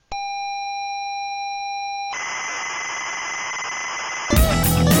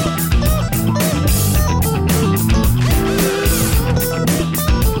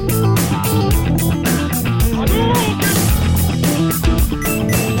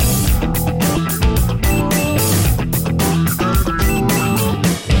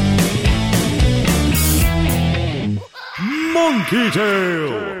Monkey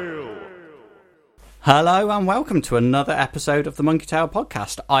Tale! Hello and welcome to another episode of the Monkey Tale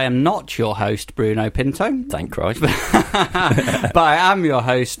podcast. I am not your host, Bruno Pinto. Thank Christ. But I am your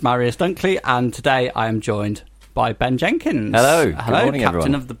host, Marius Dunkley, and today I am joined by Ben Jenkins. Hello. Good morning, Captain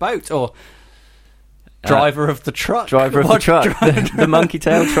everyone. of the boat, or driver of the truck. Driver of the truck. The Monkey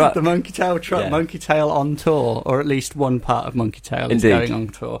Tail truck. The Monkey Tail truck. Yeah. Monkey Tail on tour, or at least one part of Monkey Tail is Indeed. going on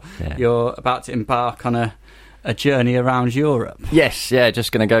tour. Yeah. You're about to embark on a journey around Europe. Yes, yeah,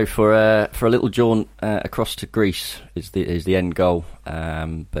 just going to go for a little jaunt across to Greece is the end goal.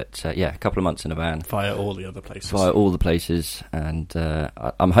 But a couple of months in a van. Via all the other places. Via all the places, and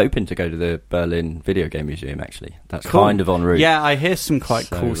I'm hoping to go to the Berlin Video Game Museum, actually. That's Cool. kind of en route. Yeah, I hear some quite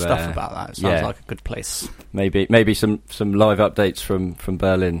So, cool stuff about that. It sounds yeah. like a good place. Maybe some live updates from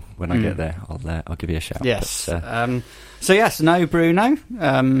Berlin when I get there. I'll give you a shout. Yes. But, So yes, no Bruno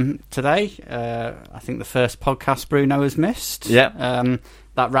today. I think the first podcast Bruno has missed. Yeah.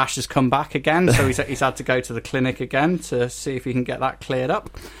 That rash has come back again, so he's had to go to the clinic again to see if he can get that cleared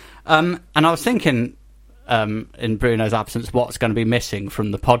up. And I was thinking, in Bruno's absence, what's going to be missing from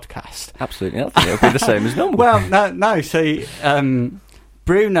the podcast? absolutely nothing. It'll be the same as normal. Well, no. So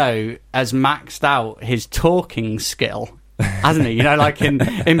Bruno has maxed out his talking skill, hasn't he? You know, like in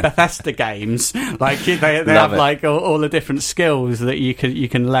Bethesda games, like they have it. like all the different skills that you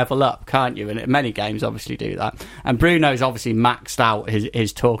can level up, can't you? And many games obviously do that. And Bruno's obviously maxed out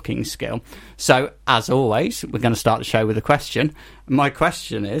his talking skill. So as always, we're going to start the show with a question. My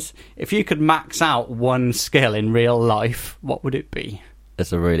question is, if you could max out one skill in real life, what would it be?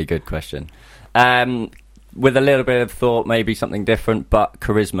 That's a really good question. With a little bit of thought, maybe something different, but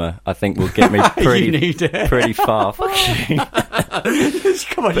charisma, I think, will get me You need it. pretty far. Come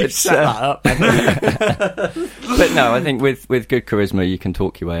on, you set that up. But no, I think with good charisma, you can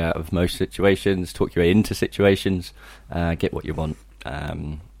talk your way out of most situations, talk your way into situations, get what you want.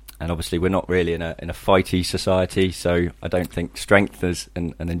 And obviously, we're not really in a fighty society, so I don't think strength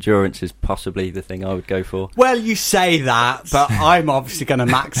and endurance is possibly the thing I would go for. Well, you say that, but I'm obviously going to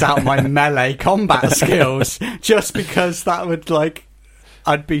max out my melee combat skills just because that would,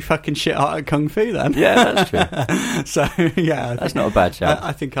 I'd be fucking shit hot at Kung Fu then. Yeah, that's true. So, yeah. That's not a bad shout.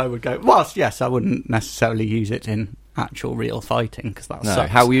 I think I would go... Whilst, yes, I wouldn't necessarily use it in actual real fighting, because that No, sucks.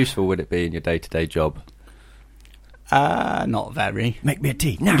 how useful would it be in your day-to-day job? Not very. Make me a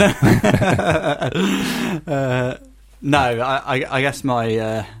tea now. No, I guess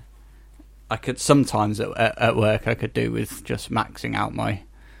my... I could sometimes at work I could do with just maxing out my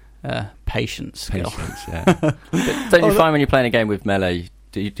patience skill. Patience, yeah. But don't you find when you're playing a game with melee,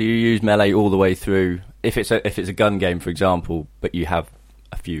 do you use melee all the way through? If it's a gun game, for example, but you have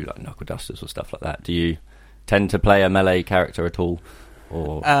a few like knuckle dusters or stuff like that, do you tend to play a melee character at all?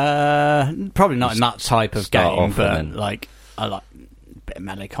 Or probably not in that type of start game, off but and then- I like a bit of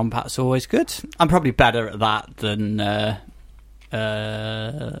melee combat's always good. I'm probably better at that than the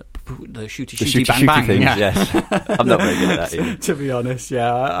shooty bang bang things? yeah. Yes, I'm not very good at that either. To be honest,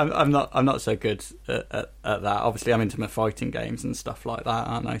 yeah, I'm not so good at that. Obviously, I'm into my fighting games and stuff like that,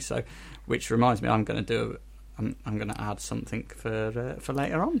 aren't I? So, which reminds me, I'm going to add something for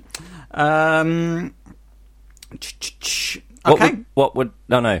later on. Okay. What would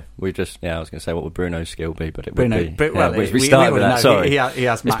we just I was going to say what would Bruno's skill be, but it Bruno, would be but, well, we started with that. Sorry, he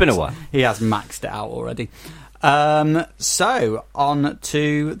has. It's been a while. He has maxed it out already. So on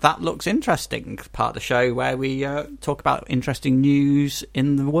to That Looks Interesting, part of the show where we talk about interesting news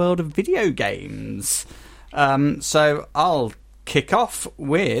in the world of video games. So I'll kick off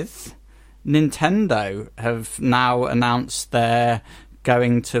with Nintendo have now announced they're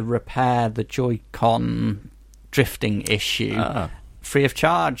going to repair the Joy-Con drifting issue free of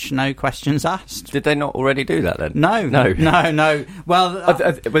charge, no questions asked. Did they not already do that then? No. Well, I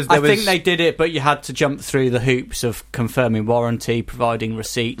think they did it, but you had to jump through the hoops of confirming warranty, providing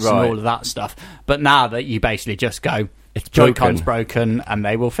receipts, and all of that stuff. But now that you basically just go, It's Joy-Con's broken, and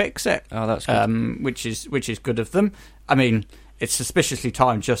they will fix it. Oh, that's good. Which is good of them. I mean, it's suspiciously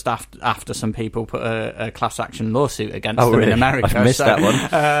timed just after some people put a class action lawsuit against them really? in America. I've missed that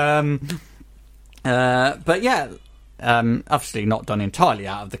one. But yeah. Obviously not done entirely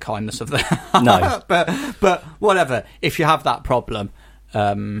out of the kindness of the No. but whatever, if you have that problem,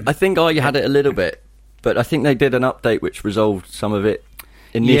 I think I had it a little bit, but I think they did an update which resolved some of it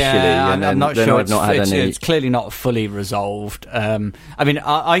initially, and I'm not then sure I've not had any. it's clearly not fully resolved. I mean,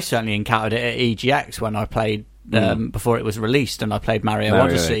 I certainly encountered it at EGX when I played before it was released, and I played Mario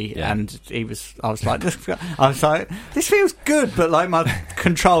Odyssey, and I was like, this feels good, but like my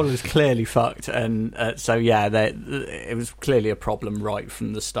controller's clearly fucked, and so yeah, it was clearly a problem right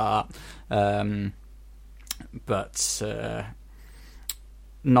from the start. But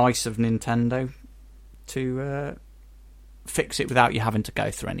nice of Nintendo to fix it without you having to go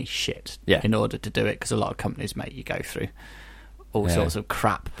through any shit in order to do it, because a lot of companies make you go through all sorts of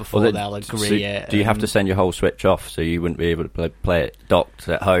crap before they'll agree it. Do you have to send your whole Switch off so you wouldn't be able to play it docked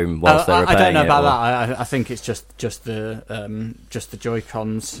at home whilst they're repairing it? I don't know about that. I think it's just the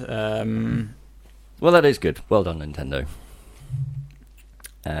Joy-Cons. Well, that is good. Well done, Nintendo.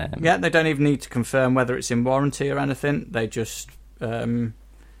 They don't even need to confirm whether it's in warranty or anything. They just...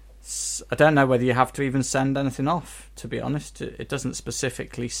 I don't know whether you have to even send anything off, to be honest. It doesn't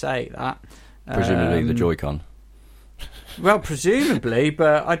specifically say that. Presumably the Joy-Con. Well, presumably,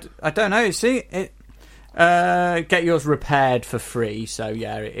 but I don't know. See, get yours repaired for free. So,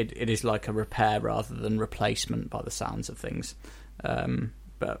 yeah, it is like a repair rather than replacement by the sounds of things.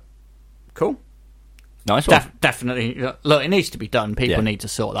 But, cool. Nice one. Definitely. Look, it needs to be done. People need to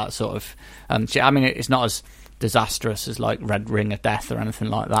sort that sort of... I mean, it's not as disastrous as like Red Ring of Death or anything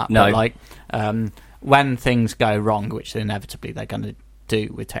like that. No. But like when things go wrong, which inevitably they're going to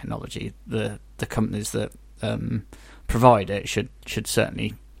do with technology, the companies that provide it should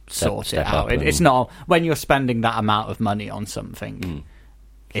certainly sort it out. It's not, when you're spending that amount of money on something,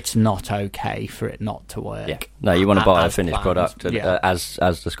 it's not okay for it not to work. Yeah. No, you want to buy a finished product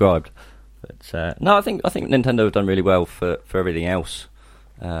as described. But no, I think Nintendo have done really well for everything else.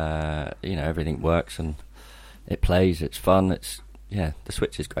 Everything works and it plays, it's fun, the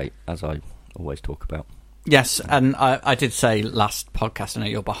Switch is great, as I always talk about. Yes, and I did say last podcast, I know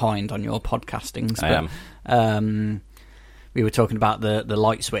you're behind on your podcastings, but I am. We were talking about the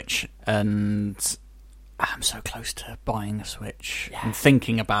light switch, and I'm so close to buying a Switch. Yeah. I'm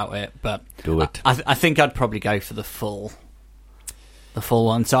thinking about it, but do it. I think I'd probably go for the full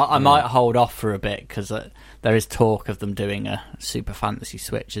one, so I might hold off for a bit, because there is talk of them doing a Super Fantasy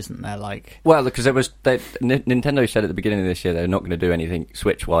Switch, isn't there? Well, because Nintendo said at the beginning of this year they're not going to do anything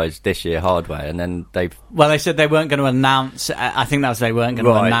Switch-wise this year hardware, and then they said they weren't going to announce. I think that was they weren't going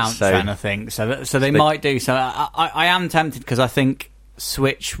to announce anything, so they might do. So I am tempted, because I think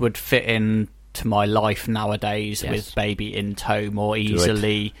Switch would fit in to my life nowadays with baby in tow more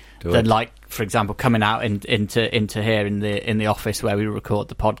easily than for example, coming out into here in the office where we record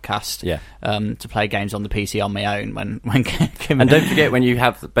the podcast, to play games on the PC on my own when Kim. And don't forget, when you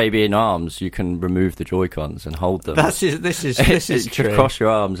have the baby in arms, you can remove the Joy-Cons and hold them. This is true. Cross your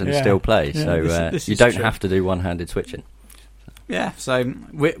arms and still play. So you don't have to do one-handed switching. Yeah, so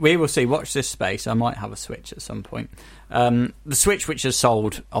we will see. Watch this space. I might have a Switch at some point. The Switch, which has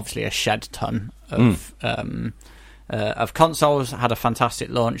sold obviously a shed ton of consoles, had a fantastic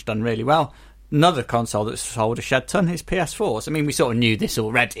launch, done really well. Another console that's sold a shed ton is PS4s. I mean, we sort of knew this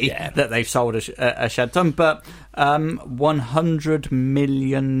already, that they've sold a shed ton, but 100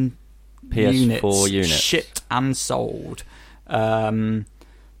 million PS4 units shipped and sold.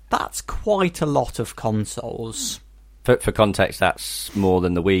 That's quite a lot of consoles. For context, that's more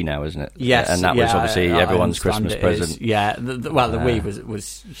than the Wii now, isn't it? Yes, and that was obviously everyone's Christmas present. Yeah, the Wii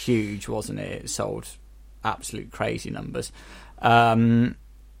was huge, wasn't it? It sold absolute crazy numbers.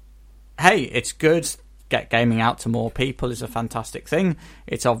 Hey, it's good. Get gaming out to more people is a fantastic thing.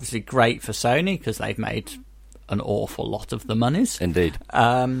 It's obviously great for Sony, because they've made an awful lot of the monies. Indeed.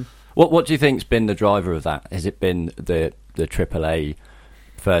 What do you think's been the driver of that? Has it been the AAA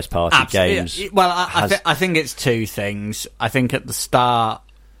first-party games? Well, I think it's two things. I think at the start,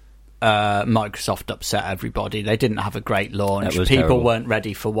 Microsoft upset everybody. They didn't have a great launch. People terrible. Weren't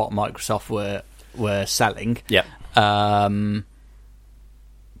ready for what Microsoft were selling. Yep.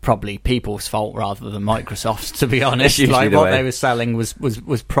 Probably people's fault rather than Microsoft's, to be honest. They were selling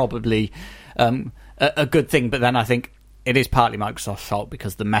was probably a good thing, but then I think it is partly Microsoft's fault,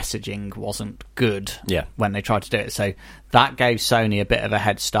 because the messaging wasn't good when they tried to do it. So that gave Sony a bit of a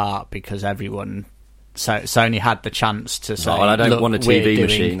head start, because Sony had the chance to say, I don't want a TV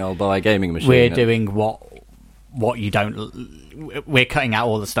machine, I'll buy a gaming machine. We're doing what you don't... We're cutting out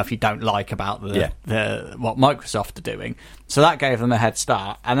all the stuff you don't like about what Microsoft are doing. So that gave them a head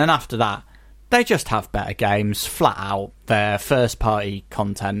start. And then after that, they just have better games, flat out. Their first-party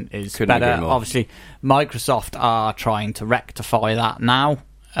content is better. Obviously, Microsoft are trying to rectify that now.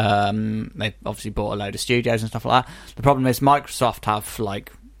 They've obviously bought a load of studios and stuff like that. The problem is Microsoft have,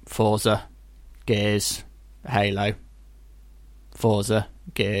 Forza, Gears, Halo. Forza,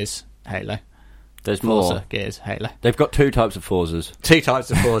 Gears, Halo. There's Forza, more. Gears, Halo. They've got two types of Forzas.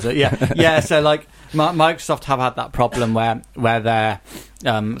 Yeah. So Microsoft have had that problem where their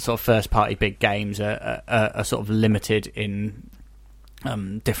sort of first party big games are sort of limited in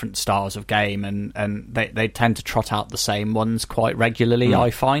different styles of game, and they tend to trot out the same ones quite regularly.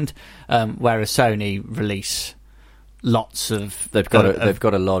 I find, whereas Sony release lots of they've got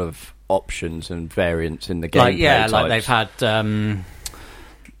a lot of options and variants in the gameplay like they've had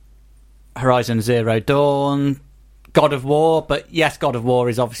Horizon Zero Dawn, God of War, but yes, God of War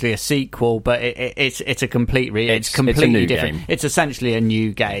is obviously a sequel, but it's a completely new different game. It's essentially a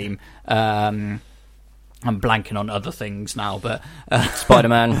new game. I'm blanking on other things now, but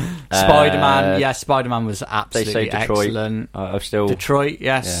Spider-Man. Spider-Man was absolutely excellent. Detroit,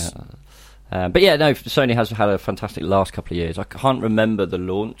 yes. Yeah. But yeah, no, Sony has had a fantastic last couple of years. I can't remember the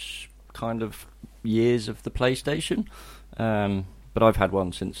launch kind of years of the PlayStation, but I've had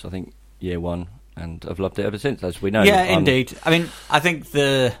one since, I think, year one, and I've loved it ever since, as we know. Yeah, indeed. I mean, I think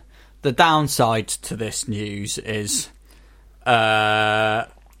the downside to this news is I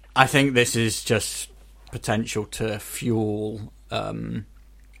think this is just potential to fuel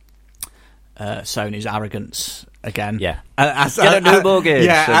Sony's arrogance again. Yeah, get a new mortgage.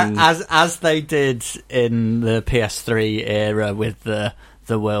 Yeah, as they did in the PS3 era with the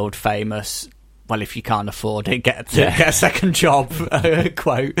world famous, well, if you can't afford it, get a second job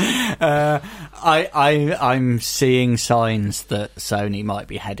quote. I'm seeing signs that Sony might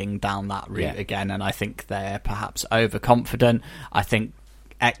be heading down that route again, and I think they're perhaps overconfident. I think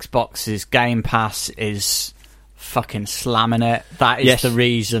Xbox's Game Pass is fucking slamming it. That is the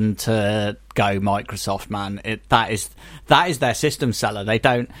reason to go Microsoft, man. That is their system seller. They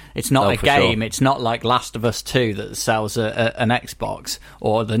don't. It's not a game. Sure. It's not like Last of Us 2 that sells an Xbox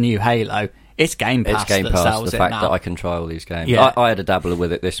or the new Halo. It's Game Pass. It's Game Pass. Sells the fact now. that I can try all these games. Yeah. I had a dabble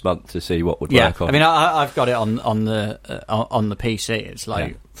with it this month to see what would work on. I mean, I've got it on the PC. It's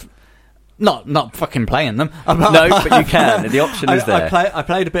like. Not fucking playing them. No, but you can. The option is there. I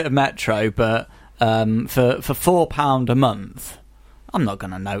played a bit of Metro, but for £4 a month, I'm not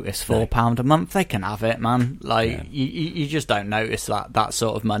going to notice £4 a month. They can have it, man. Like you just don't notice that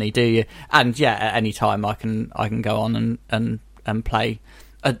sort of money, do you? And at any time I can go on and play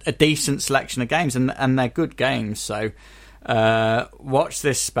a decent selection of games, and they're good games. So watch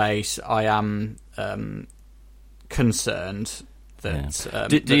this space. I am concerned. Do you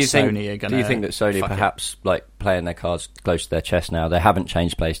think that Sony perhaps like playing their cards close to their chest now? They haven't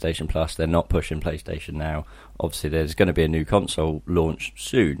changed PlayStation Plus. They're not pushing PlayStation now. Obviously, there's going to be a new console launch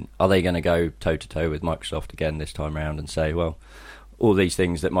soon. Are they going to go toe to toe with Microsoft again this time around and say, well, all these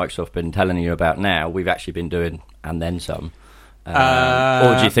things that Microsoft have been telling you about now, we've actually been doing, and then some?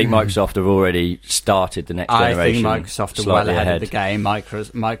 Or do you think Microsoft have already started the next generation? I think Microsoft are well ahead of the game.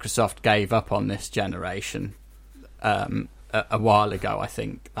 Microsoft gave up on this generation a while ago. I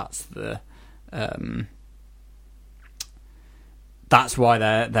think that's why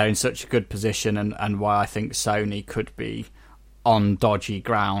they're in such a good position, and why I think Sony could be on dodgy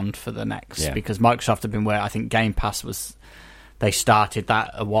ground for the next, because Microsoft have been where I think Game Pass was. They started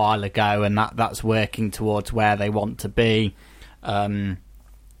that a while ago, and that's working towards where they want to be. I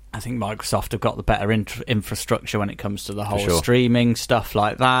think Microsoft have got the better infrastructure when it comes to the whole streaming stuff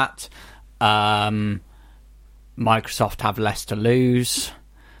like that. Microsoft have less to lose.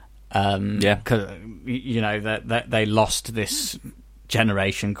 Because they lost this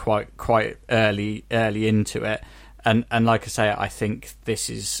generation quite early into it, and like I say, I think this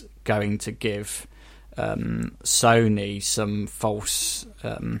is going to give Sony some false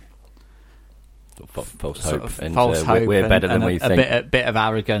hope. False hope. We're better than we think. A bit of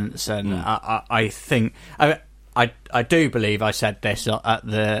arrogance, and I think I do believe I said this on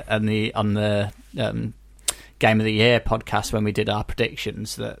the Game of the Year podcast when we did our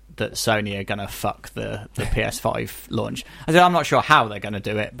predictions that Sony are going to fuck the PS5 launch. I'm not sure how they're going to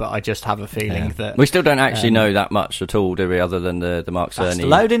do it, but I just have a feeling that we still don't actually know that much at all, do we? Other than the Mark Cerny faster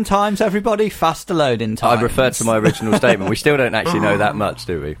loading times, everybody, faster loading times. I referred to my original statement. We still don't actually know that much,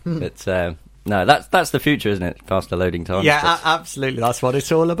 do we? It's no, that's the future, isn't it? Faster loading times. Yeah, absolutely. That's what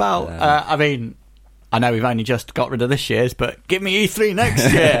it's all about. I mean, I know we've only just got rid of this year's, but give me E3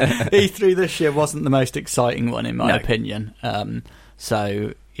 next year. E3 this year wasn't the most exciting one, in my opinion.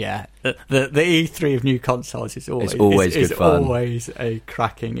 So, yeah, the E3 of new consoles is always good fun. Always a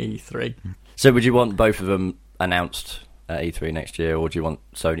cracking E3. So would you want both of them announced at E3 next year, or do you want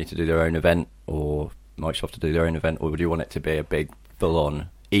Sony to do their own event, or Microsoft to do their own event, or would you want it to be a big, full-on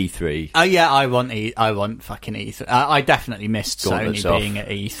E3? Oh yeah, I want fucking E3. I definitely missed Sony being at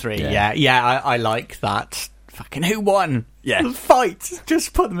E3. Yeah, I like that. Fucking who won? Yeah, fight.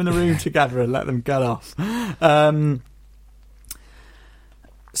 Just put them in a room together and let them get off.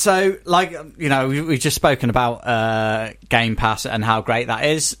 So, like, we've just spoken about Game Pass and how great that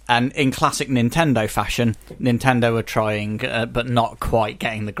is, and in classic Nintendo fashion, Nintendo are trying, but not quite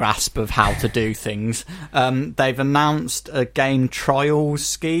getting the grasp of how to do things. They've announced a game trials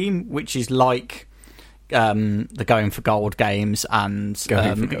scheme, which is like the Going for Gold games and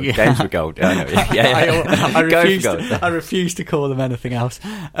Games for Gold. I know. I refuse to call them anything else.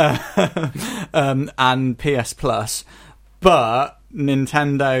 And PS Plus, but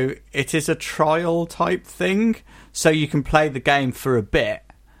Nintendo, it is a trial type thing, so you can play the game for a bit.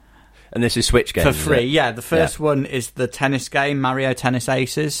 And this is Switch games for free. Yeah, the first one is the tennis game, Mario Tennis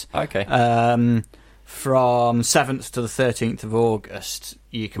Aces. Okay. From 7th to the 13th of August,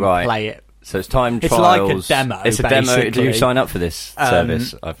 you can play it. So it's time trials. It's like a demo. It's a demo. Do you sign up for this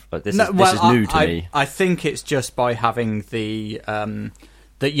service? This is new to me. I think it's just by having the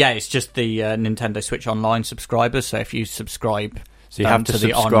it's just the Nintendo Switch Online subscribers. So if you subscribe, so you have to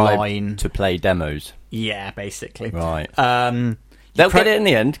subscribe the online to play demos. Yeah, basically. Right. They'll get it in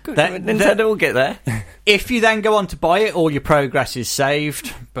the end. Nintendo will get there. If you then go on to buy it, all your progress is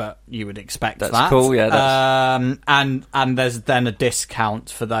saved, but you would expect that. That's cool, yeah. And there's then a discount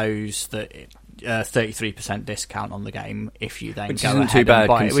for those that 33% discount on the game if you then which go isn't ahead too bad and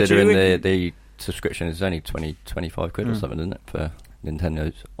buy considering it. the subscription is only 25 quid or something, isn't it, for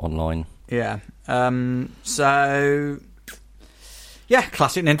Nintendo's online? Yeah. So... yeah,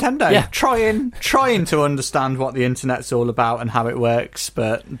 classic Nintendo. Yeah. Trying to understand what the internet's all about and how it works,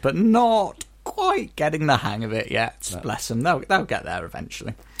 but not quite getting the hang of it yet. No. Bless them. They'll get there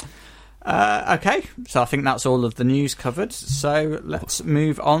eventually. Okay, so I think that's all of the news covered. So let's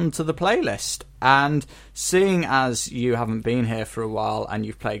move on to the playlist. And seeing as you haven't been here for a while and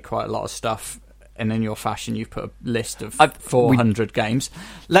you've played quite a lot of stuff, and in your fashion, you've put a list of 400 games.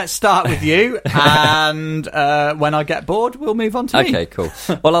 Let's start with you, and when I get bored, we'll move on to me. Okay, cool.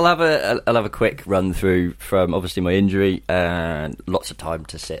 Well, I'll have a quick run through from obviously my injury and lots of time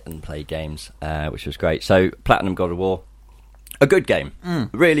to sit and play games, which was great. So, Platinum God of War, a good game,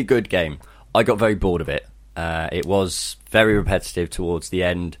 really good game. I got very bored of it. It was very repetitive towards the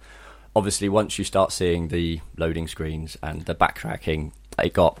end. Obviously, once you start seeing the loading screens and the backtracking,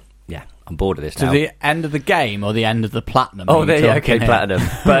 it got. Yeah, I'm bored of this now. To the end of the game or the end of the platinum? Oh, platinum.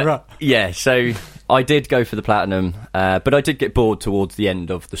 But right. Yeah, so I did go for the platinum, but I did get bored towards the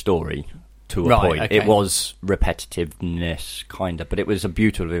end of the story to a point. Okay. It was repetitiveness, kind of, but it was a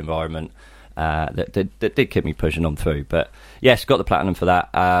beautiful environment that did keep me pushing on through. But yes, got the platinum for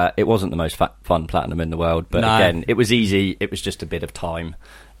that. It wasn't the most fun platinum in the world, but again, it was easy. It was just a bit of time.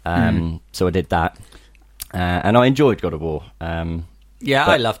 So I did that. And I enjoyed God of War. Yeah,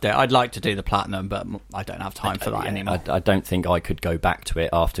 I loved it. I'd like to do the platinum, but I don't have time for that anymore. I don't think I could go back to it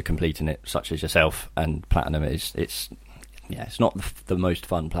after completing it, such as yourself. And platinum it's not the most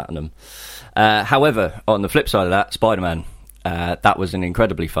fun platinum. However, on the flip side of that, Spider-Man, that was an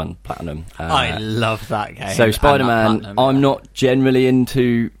incredibly fun platinum. I love that game. So Spider-Man, I'm not generally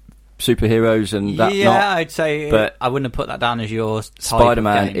into superheroes and that. Yeah, I'd say, but I wouldn't have put that down as your type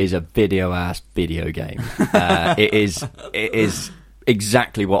Spider-Man of game. is a video game. It is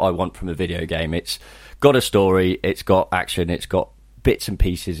exactly what I want from a video game. It's got a story, it's got action, it's got bits and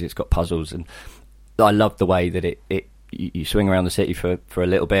pieces, it's got puzzles, and I love the way that you swing around the city for a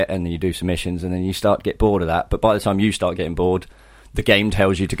little bit, and then you do some missions, and then you start to get bored of that. But by the time you start getting bored, the game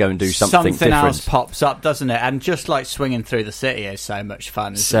tells you to go and do something different. Else pops up, doesn't it? And just like swinging through the city is so much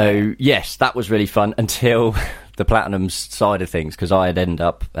fun. So yes, that was really fun until the platinum side of things, because I had ended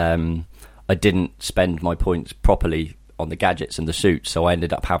up I didn't spend my points properly on the gadgets and the suits, so I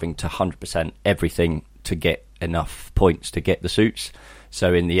ended up having to 100% everything to get enough points to get the suits.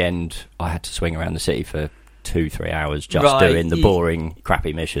 So in the end, I had to swing around the city for 2-3 hours just doing the boring,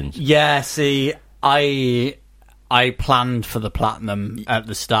 crappy missions. Yeah, see, I planned for the platinum at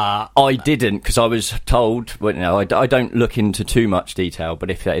the start. I didn't, because I was told, well, I don't look into too much detail,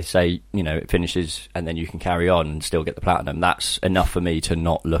 but if they say, it finishes and then you can carry on and still get the platinum, that's enough for me to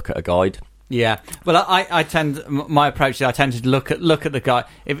not look at a guide. Yeah, well, my approach is I tend to look at the guide.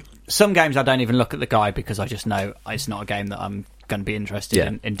 Some games I don't even look at the guide because I just know it's not a game that I'm going to be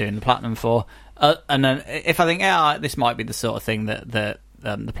interested in doing the platinum for. And then if I think, this might be the sort of thing that the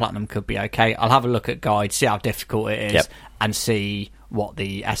platinum could be okay, I'll have a look at guide, see how difficult it is, and see what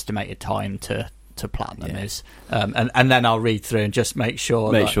the estimated time to platinum is. And then I'll read through and just make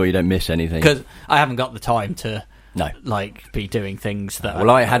sure you don't miss anything. Because I haven't got the time to... No, be doing things that. Well,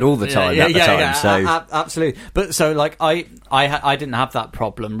 I had all the time at the time, so absolutely. But so, I didn't have that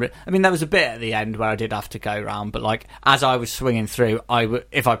problem. I mean, there was a bit at the end where I did have to go around, but as I was swinging through,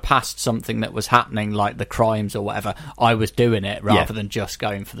 if I passed something that was happening, like the crimes or whatever, I was doing it rather than just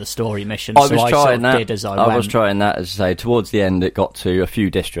going for the story mission. I was trying that, as I say, towards the end, it got to a few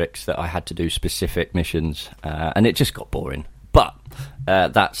districts that I had to do specific missions, and it just got boring. But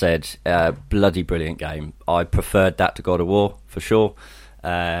that said, bloody brilliant game. I preferred that to God of War, for sure.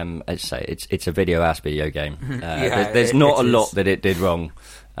 As I say, it's a video-ass video game. Yeah, there's not a it lot is. that it did wrong.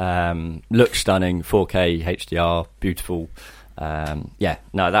 Looks stunning, 4K HDR, beautiful.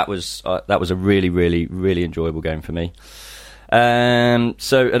 That was a really, really, really enjoyable game for me.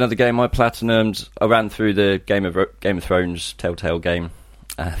 So another game I platinumed. I ran through the Game of Thrones Telltale game.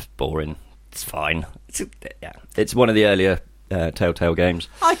 Boring. It's fine. It's one of the earlier Telltale games.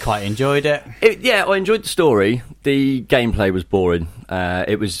 I quite enjoyed it. I enjoyed the story. The gameplay was boring.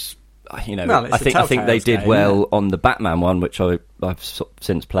 It was, Well, it's I a think they Telltale's did game, well isn't it? on the Batman one, which I've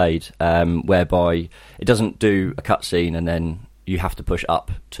since played, whereby it doesn't do a cutscene and then you have to push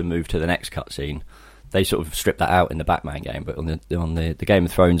up to move to the next cutscene. They sort of stripped that out in the Batman game, but on the Game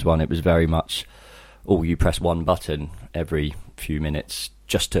of Thrones one, it was very much, you press one button every few minutes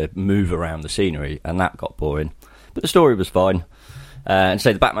just to move around the scenery, and that got boring. But the story was fine. And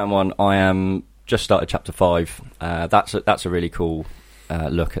so the Batman one, I am just started chapter 5. That's a really cool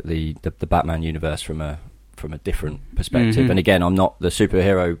look at the Batman universe from a different perspective. And again, I'm not the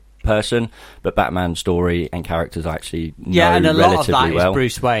superhero person, but Batman's story and characters I actually know and a lot of relatively that well. is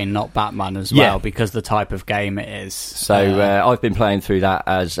Bruce Wayne, not Batman as Yeah. well, because the type of game it is. So I've been playing through that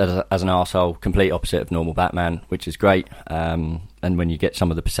as an arsehole, complete opposite of normal Batman, which is great. And when you get some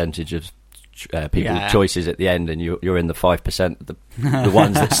of the percentage of people's choices at the end, and you're in the 5%, the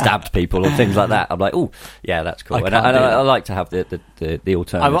ones that stabbed people or things like that, I'm like, oh, yeah, that's cool. I like to have the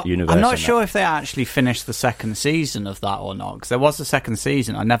alternate universe. I'm not sure if they actually finished the second season of that or not, because there was a second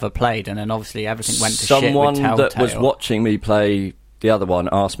season I never played, and then obviously everything went to shit with Someone Telltale. that was watching me play the other one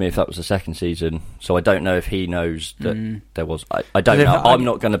asked me if that was the second season, so I don't know if he knows that there was. I don't know. I'm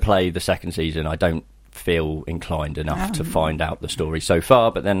not going to play the second season. I don't feel inclined enough to find out the story so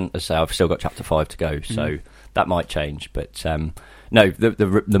far, but then, as I say, I've still got chapter 5 to go, so that might change. But no,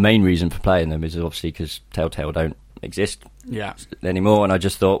 the main reason for playing them is obviously because Telltale don't exist anymore, and I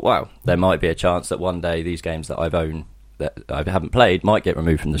just thought, wow, there might be a chance that one day these games that I've owned that I haven't played might get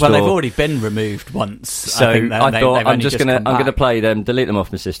removed from the store. Well, they've already been removed once. So I thought I'm going to play them, delete them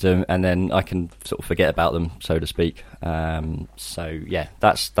off my system, and then I can sort of forget about them, so to speak. So yeah,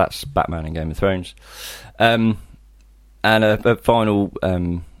 that's Batman and Game of Thrones. And a final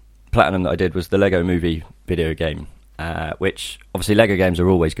platinum that I did was the Lego Movie video game, which obviously Lego games are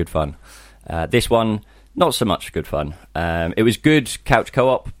always good fun. This one, not so much good fun. It was good couch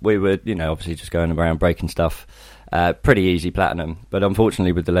co-op. We were, obviously just going around breaking stuff. Pretty easy platinum, but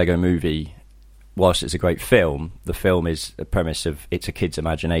unfortunately with the Lego Movie, whilst it's a great film, the film is a premise of it's a kid's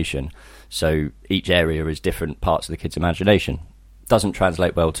imagination, so each area is different parts of the kid's imagination. Doesn't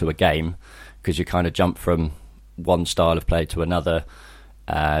translate well to a game, because you kind of jump from one style of play to another,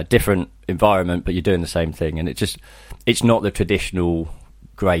 different environment, but you're doing the same thing, and it's not the traditional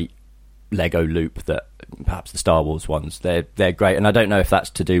great Lego loop that perhaps the Star Wars ones. They're great, and I don't know if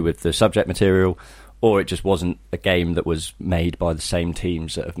that's to do with the subject material, or it just wasn't a game that was made by the same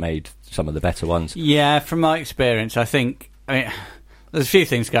teams that have made some of the better ones. Yeah, from my experience, I mean, there's a few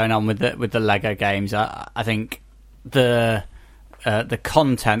things going on with the Lego games. I think the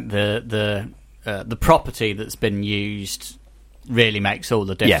content, the property that's been used really makes all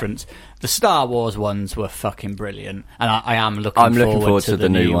the difference. Yeah. The Star Wars ones were fucking brilliant, and I am looking forward to the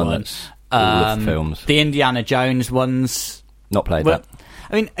new one. That's all of the films. The Indiana Jones ones, not played that.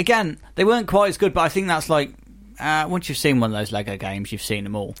 I mean, again, they weren't quite as good, but I think that's like once you've seen one of those Lego games, you've seen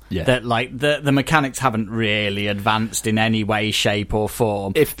them all. Yeah. That like the mechanics haven't really advanced in any way, shape, or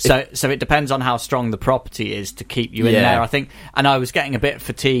form. So it depends on how strong the property is to keep you in there, I think. And I was getting a bit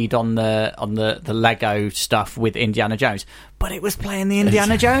fatigued on the Lego stuff with Indiana Jones, but it was playing the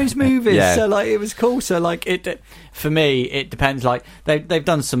Indiana Jones movies, so like it was cool. So like it for me, it depends. Like they've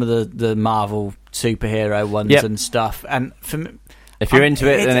done some of the Marvel superhero ones and stuff, and for me, if you're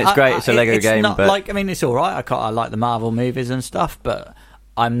into it, then it's great. It's a Lego game. Not but I mean, it's all right. I like the Marvel movies and stuff, but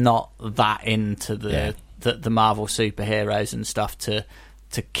I'm not that into the Marvel superheroes and stuff to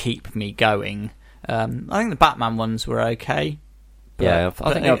keep me going. I think the Batman ones were okay.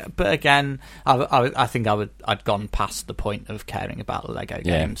 But again, I think I'd gone past the point of caring about the Lego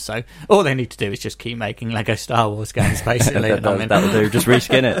games. So all they need to do is just keep making Lego Star Wars games, basically. That'll do. Just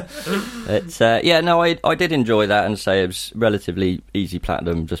reskin it. It's I did enjoy that, and say it was relatively easy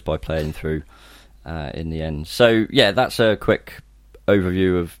platinum just by playing through in the end. So yeah, that's a quick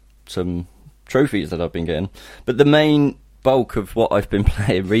overview of some trophies that I've been getting. But the main bulk of what I've been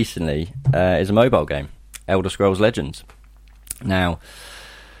playing recently is a mobile game, Elder Scrolls Legends. Now,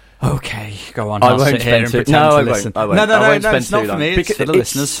 okay, go on. I won't sit here and pretend to listen. I won't. No, it's not for me. It's for the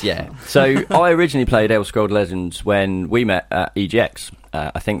listeners. Yeah. So I originally played Elder Scrolls Legends when we met at EGX.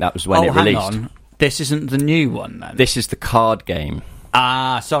 I think that was when it released. Hang on. This isn't the new one, then? This is the card game.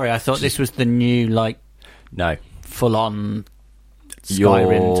 Sorry, I thought this was the new, like, No, full-on you're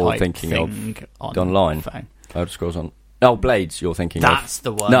Skyrim type thinking thing of online. phone. Elder Scrolls on. Oh, Blades, you're thinking That's of.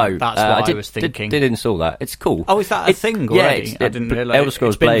 the one. No, That's what I was did, thinking. Did install that. It's cool. Oh, is that a thing already? I didn't realise. Elder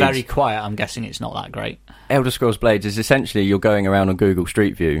Scrolls It's been Blades. very quiet. I'm guessing it's not that great. Elder Scrolls Blades is essentially you're going around on Google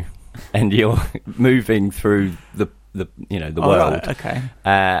Street View and you're moving through the world. Right, okay.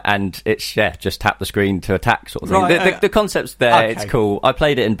 And it's just tap the screen to attack sort of thing. Right, the concept's there. okay. It's cool. I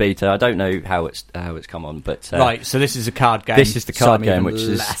played it in beta. I don't know how it's come on, but Right. So this is a card game. this is the so card I'm game, which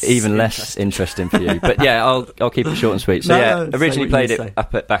is even less interesting for you. But yeah, I'll keep it short and sweet. So No, say originally what played you it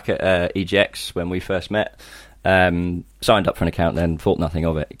say. back at EGX when we first met. Signed up for an account, then thought nothing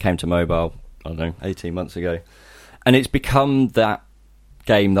of it. It came to mobile, I don't know, 18 months ago, and it's become that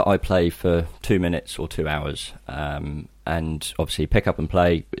game that I play for 2 minutes or 2 hours. And obviously pick up and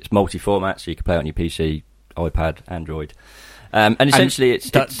play. It's multi-format, so you can play it on your PC, iPad, Android. And essentially,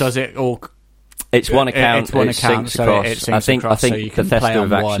 does it all? it's one account. It's one it account, syncs so across. it syncs across, I so you think can play Bethesda on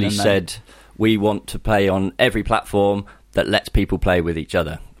have one actually and then- said we want to play on every platform that lets people play with each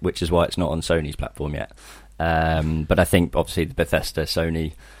other, which is why it's not on Sony's platform yet. But I think obviously the Bethesda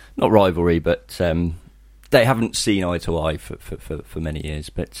Sony, not rivalry, but they haven't seen eye to eye for many years.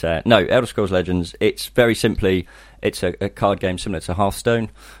 But no, Elder Scrolls Legends, it's very simply, it's a card game similar to Hearthstone.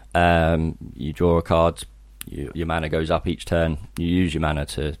 You draw a card, your mana goes up each turn, you use your mana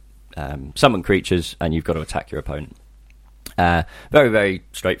to summon creatures, and you've got to attack your opponent. Very, very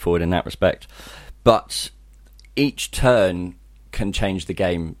straightforward in that respect. But each turn can change the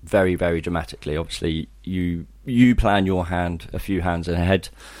game very, very dramatically. Obviously, you plan your hand a few hands ahead,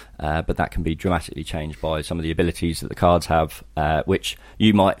 but that can be dramatically changed by some of the abilities that the cards have, which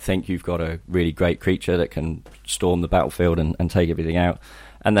you might think you've got a really great creature that can storm the battlefield and take everything out,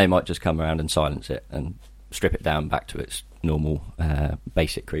 and they might just come around and silence it and strip it down back to its normal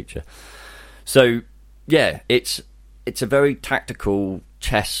basic creature. So, yeah, it's a very tactical,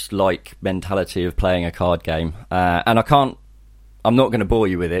 chess-like mentality of playing a card game, and I'm not going to bore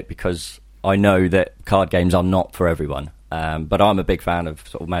you with it because I know that card games are not for everyone. But I'm a big fan of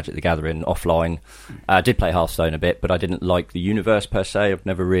sort of Magic the Gathering offline. I did play Hearthstone a bit, but I didn't like the universe per se. I've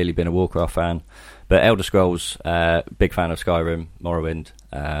never really been a Warcraft fan. But Elder Scrolls, big fan of Skyrim, Morrowind.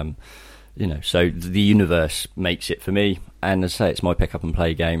 So the universe makes it for me. And as I say, it's my pick up and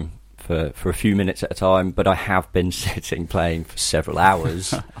play game for a few minutes at a time. But I have been sitting playing for several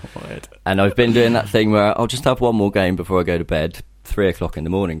hours. And I've been doing that thing where I'll just have one more game before I go to bed. 3 o'clock in the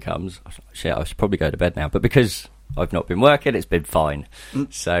morning comes. Shit, I should probably go to bed now. But because I've not been working, it's been fine.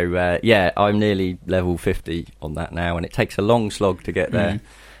 So, I'm nearly level 50 on that now, and it takes a long slog to get there.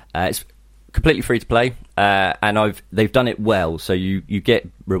 It's completely free to play, and they've done it well. So you get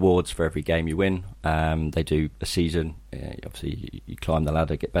rewards for every game you win. They do a season. Obviously, you climb the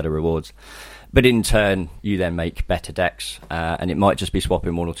ladder, get better rewards. But in turn, you then make better decks, and it might just be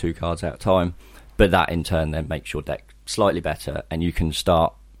swapping 1 or 2 cards at a time. But that, in turn, then makes your deck slightly better, and you can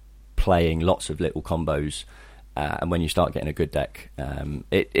start playing lots of little combos. And when you start getting a good deck,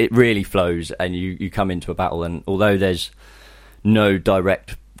 it really flows, and you come into a battle, and although there's no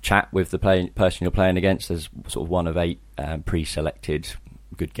direct chat with the person you're playing against, there's sort of 1 of 8 pre-selected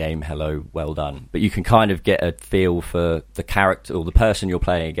good game, hello, well done. But you can kind of get a feel for the character or the person you're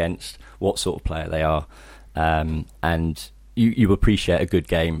playing against, what sort of player they are, and you appreciate a good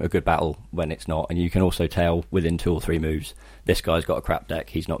game, a good battle when it's not, and you can also tell within 2 or 3 moves, this guy's got a crap deck,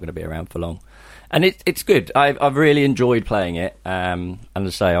 he's not going to be around for long. And it's good. I've really enjoyed playing it. And as I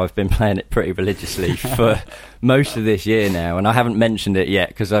say, I've been playing it pretty religiously for most of this year now. And I haven't mentioned it yet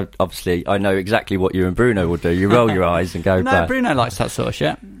because obviously I know exactly what you and Bruno will do. You roll your eyes and go, No, Bruno likes that sort of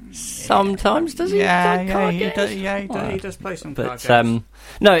shit. Sometimes, does he? He does play some card But games.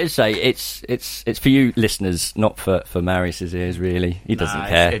 no, it's for you listeners, not for Marius's ears. Really, he doesn't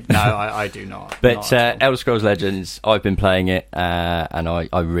care. I do not. But Not at all. Elder Scrolls Legends, I've been playing it, and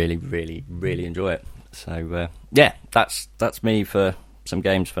I really, really, really enjoy it. So that's me for some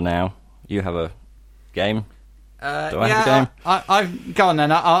games for now. You have a game? Do I have a game? I've gone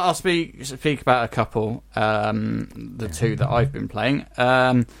then. I'll speak about a couple. The 2 that I've been playing.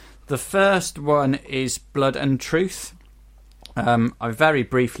 The first one is Blood and Truth. I very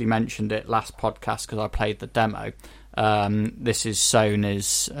briefly mentioned it last podcast because I played the demo. This is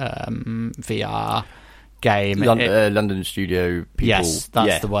Sony's VR game. London studio people. Yes,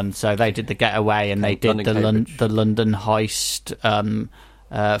 that's the one. So they did the Getaway, and they did the London Heist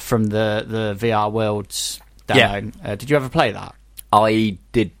from the VR Worlds demo. Yeah. Did you ever play that? I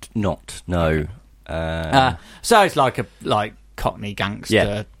did not. No. So it's like Cockney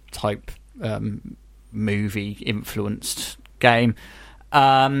gangster type movie influenced game.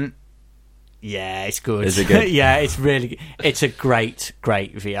 Yeah, it's good. Is it good? Yeah, it's really. It's a great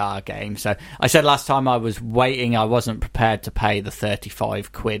VR game. So I said last time I was waiting. I wasn't prepared to pay the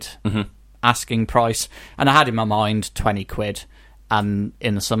 35 quid asking price, and I had in my mind 20 quid. And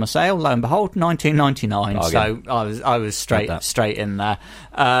in the summer sale, lo and behold, $19.99. So I was straight in there.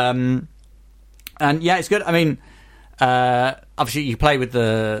 And yeah, it's good. I mean, obviously you play with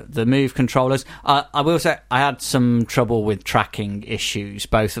the Move controllers. I will say I had some trouble with tracking issues,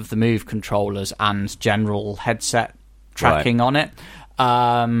 both of the Move controllers and general headset tracking on it.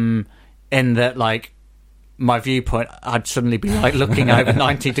 In that, like, my viewpoint, I'd suddenly be like looking over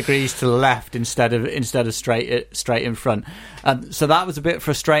 90 degrees to the left instead of straight in front. So that was a bit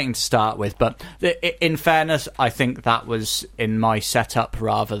frustrating to start with. But in fairness, I think that was in my setup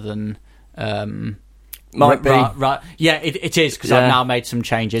rather than. Might be. Yeah, it is, because I've now made some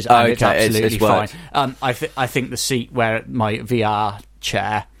changes and it's absolutely fine. I think the seat where my VR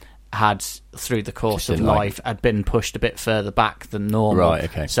chair had, through the course of life, had been pushed a bit further back than normal. Right,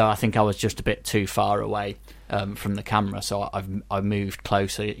 okay. So I think I was just a bit too far away from the camera. So I moved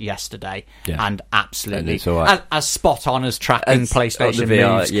closer yesterday, and absolutely as spot on as tracking PlayStation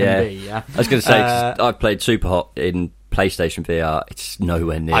VR, moves can be. Yeah, I was going to say, I've played Superhot in PlayStation VR. It's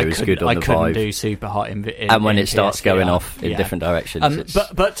nowhere near as good on the Vive. I couldn't do Superhot in and when it PSVR, starts going off in different directions.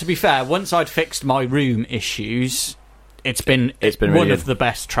 But to be fair, once I'd fixed my room issues, it's been really one good. of the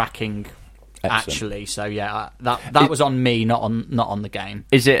best tracking. Excellent. Actually, so yeah, that was on me, not on the game.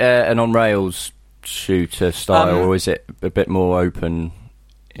 Is it an on rails shooter style, or is it a bit more open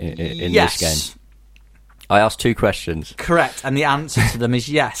in this game? I asked 2 questions. Correct, and the answer to them is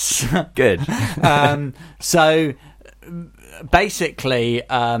yes. Good. So basically,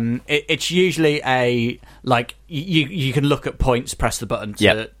 it's usually a, like, you can look at points, press the button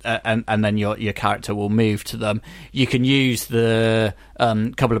and then your character will move to them. You can use the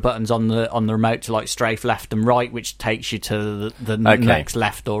couple of buttons on the remote to, like, strafe left and right, which takes you to the next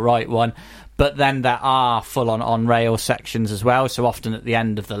left or right one. But then there are full-on on-rail sections as well. So often at the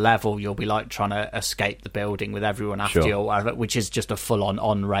end of the level, you'll be like trying to escape the building with everyone after you, or whatever, which is just a full-on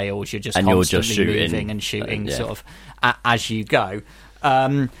on-rails. You're just constantly moving and shooting sort of as you go.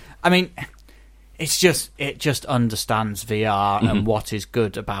 I mean, it just understands VR and what is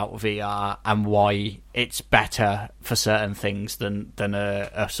good about VR and why it's better for certain things than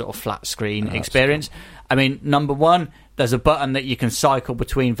a sort of flat screen experience. I mean, number one, there's a button that you can cycle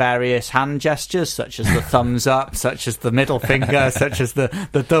between various hand gestures, such as the thumbs up, such as the middle finger, such as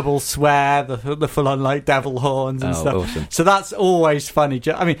the double swear, the full-on, like, devil horns and stuff. Awesome. So that's always funny.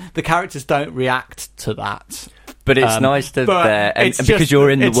 I mean, the characters don't react to that. But it's nice to there, and because you're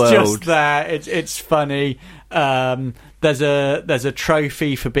in the world. It's just there. It's funny. There's a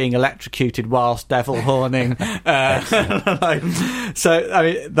trophy for being electrocuted whilst devil horning. So I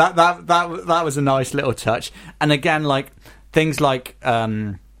mean that was a nice little touch. And again, like, things like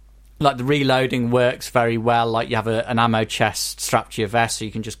the reloading works very well. Like, you have an ammo chest strapped to your vest, so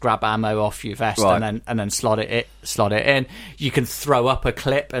you can just grab ammo off your vest and then slot it in. You can throw up a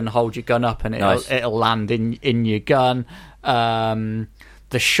clip and hold your gun up, and it'll land in your gun.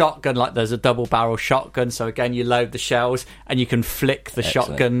 The shotgun, like, there's a double barrel shotgun, so again you load the shells and you can flick the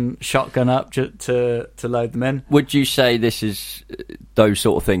shotgun up to load them in. Would you say those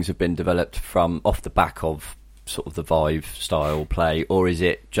sort of things have been developed from off the back of sort of the Vive style play, or is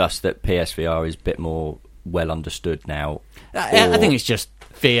it just that PSVR is a bit more well understood now? I think it's just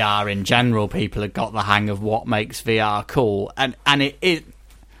VR in general. People have got the hang of what makes VR cool, and it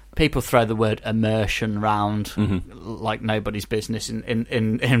people throw the word immersion round like nobody's business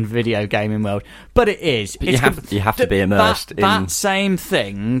in video gaming world, but it is. But you have to be immersed in that same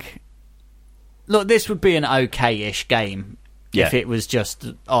thing. Look, this would be an okay-ish game if it was just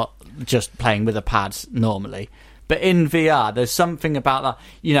playing with a pad normally. But in VR, there's something about that,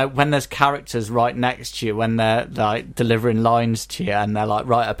 you know, when there's characters right next to you, when they're, like, delivering lines to you and they're, like,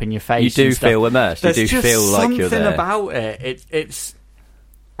 right up in your face. You do feel immersed. You do feel like you're there. There's something about it. It's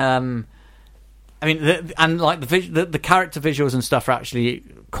I mean, and like the character visuals and stuff are actually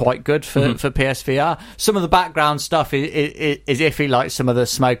quite good for PSVR. Some of the background stuff is iffy, like some of the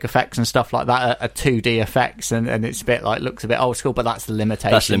smoke effects and stuff like that are 2D effects, and it's a bit like, looks a bit old school, but that's the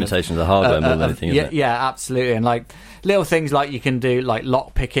limitation. That's the limitation of the hardware more than anything, isn't it? Yeah, absolutely. And like little things like you can do like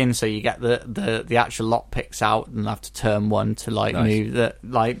lock picking, so you get the actual lock picks out and have to turn one to like move that.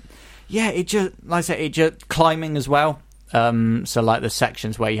 Like, yeah, it just, like I said, it just climbing as well. So like the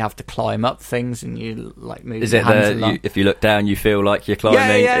sections where you have to climb up things and you like move. Is it if you look down, you feel like you're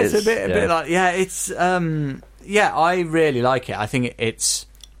climbing? Yeah, it's a bit like it's I really like it. I think it's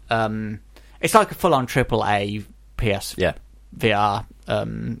like a full-on AAA VR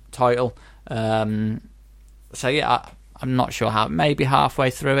title. So yeah, I'm not sure how. Maybe halfway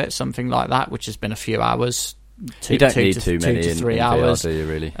through it, something like that, which has been a few hours. You don't need too many in 3 hours. VR, do you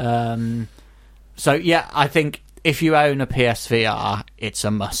really? So yeah, I think if you own a PSVR, it's a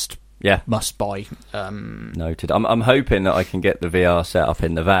must buy. Noted. I'm hoping that I can get the VR set up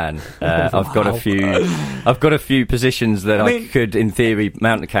in the van. I've got a few positions that I could, in theory,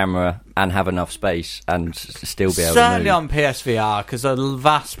 mount the camera and have enough space and still be able certainly to move. on PSVR, because a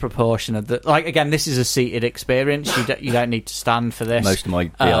vast proportion of the again, this is a seated experience. You don't need to stand for this. Most of my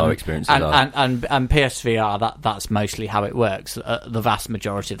VR experiences are. And PSVR, that's mostly how it works. The vast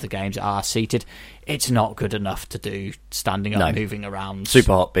majority of the games are seated. It's not good enough to do standing up, moving around.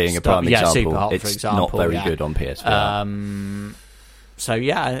 Superhot being a prime example. Superhot, it's for example, not very good on PSVR. So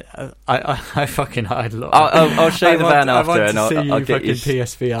yeah, I fucking I'd love. I'll show you the van after, and I'll get you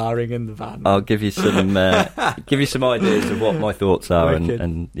PSVRing in the van. I'll give you some ideas of what my thoughts are,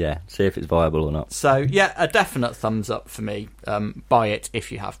 and see if it's viable or not. So yeah, a definite thumbs up for me. Buy it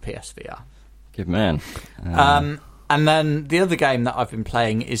if you have PSVR. Good man. And then the other game that I've been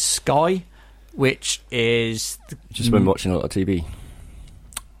playing is Sky, which is just been watching a lot of TV.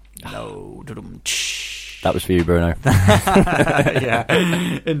 No. That was for you, Bruno. Yeah,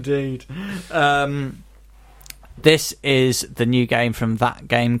 indeed. This is the new game from That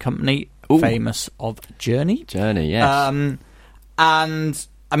Game Company, famous of Journey. Journey, yes. And,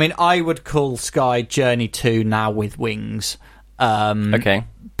 I mean, I would call Sky Journey 2 now with wings. Okay.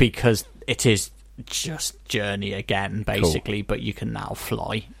 Because it is just Journey again, basically, but you can now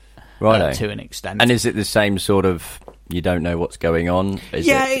fly to an extent. And is it the same sort of... You don't know what's going on.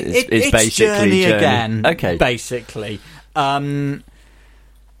 It's basically Journey again. Okay, basically,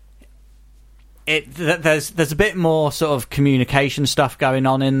 there's a bit more sort of communication stuff going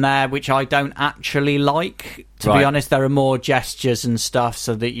on in there, which I don't actually like. To be honest, there are more gestures and stuff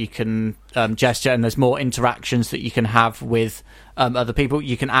so that you can gesture, and there's more interactions that you can have with other people.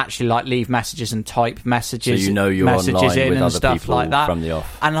 You can actually leave messages and type messages. So you're online in with and other stuff people like that from the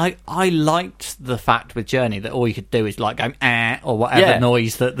off. And I liked the fact with Journey that all you could do is go or whatever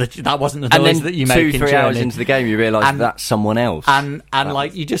noise that wasn't the noise that you make in Journey. 2-3 hours into the game, you realise that's someone else. And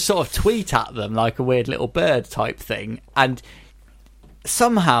you just sort of tweet at them like a weird little bird type thing, and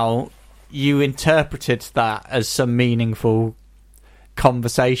somehow you interpreted that as some meaningful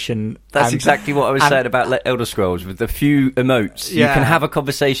conversation. That's exactly what I was saying about Elder Scrolls. With a few emotes, you can have a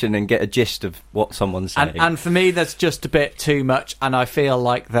conversation and get a gist of what someone's saying. And for me, there's just a bit too much, and I feel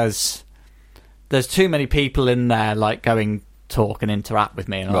like there's too many people in there going talk and interact with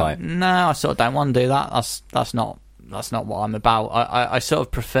me. And I'm like, no, I sort of don't want to do that. That's not what I'm about. I sort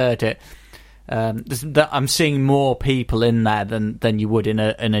of preferred it. I'm seeing more people in there than you would in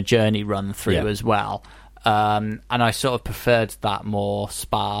a Journey run through as well. And I sort of preferred that more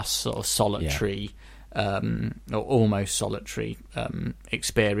sparse, sort of solitary, or almost solitary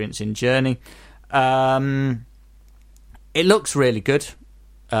experience in Journey. It looks really good.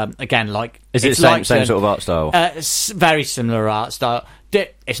 Again, is it the same sort of art style? It's very similar art style.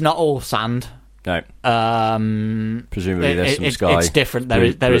 It's not all sand. No. Presumably there's some sky. It's different.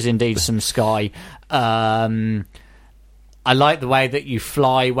 There is indeed some sky. I like the way that you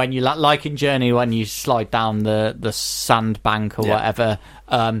fly when you like in Journey when you slide down the sandbank or whatever.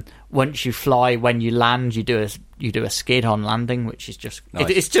 Once you fly, when you land, you do a skid on landing, which is just nice.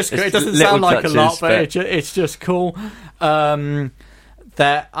 It's just good. It doesn't sound like touches, a lot, but it's just cool.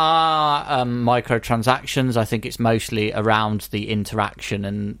 There are microtransactions. I think it's mostly around the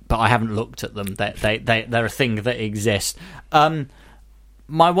interaction, but I haven't looked at them. They're a thing that exists. My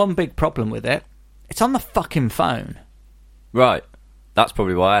one big problem with it's on the fucking phone. Right. That's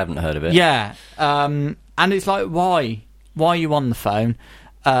probably why I haven't heard of it. Yeah. And it's like, why? Why are you on the phone?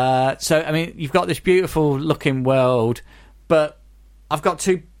 So, I mean, you've got this beautiful looking world, but I've got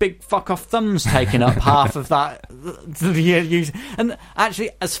two big fuck-off thumbs taking up half of that. And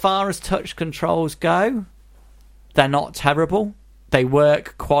actually, as far as touch controls go, they're not terrible. They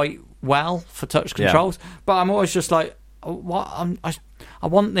work quite well for touch controls. Yeah. But I'm always just like, what? I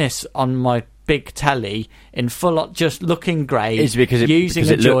want this on my big telly in full, just looking great. Is because using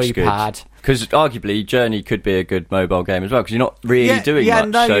a joypad. Because arguably, Journey could be a good mobile game as well. Because you're not really doing much.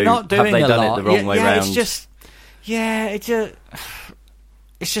 No, you're not doing have they a done lot. it the wrong way round?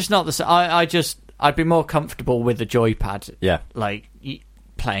 It's just not the same. I'd be more comfortable with a joypad. Yeah,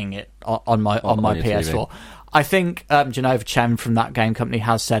 playing it on my PS4. TV. I think Genova Chen from That Game Company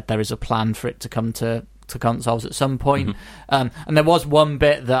has said there is a plan for it to come to consoles at some point. Mm-hmm. And there was one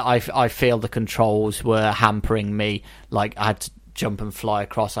bit that I feel the controls were hampering me. Like I had to jump and fly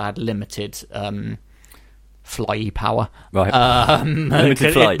across. I had limited fly power. Right.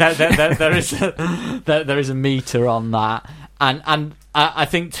 Limited flight. There is a meter on that, and I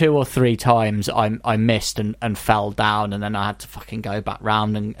think 2 or 3 times I missed and fell down, and then I had to fucking go back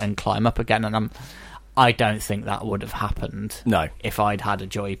round and climb up again. And I don't think that would have happened. No. If I'd had a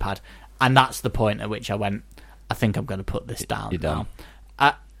joypad, and that's the point at which I went, I think I'm going to put this down. You're done.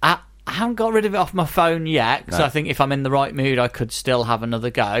 Now. I haven't got rid of it off my phone yet, because No. I think if I'm in the right mood, I could still have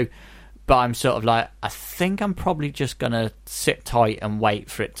another go. But I'm sort of like, I think I'm probably just going to sit tight and wait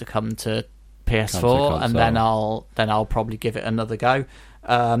for it to come to PS4, and then I'll probably give it another go.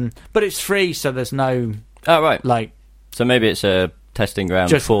 But it's free, so there's no right. So maybe it's a testing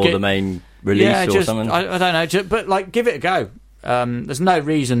ground for the main release or something. I don't know, but give it a go. There's no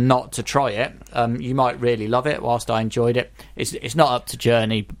reason not to try it. You might really love it. Whilst I enjoyed it, it's not up to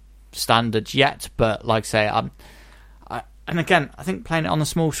Journey standards yet, but like I say, and again, I think playing it on a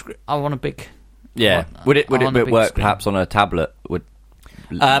small screen, I want a big. Yeah, would it work screen. Perhaps on a tablet? Would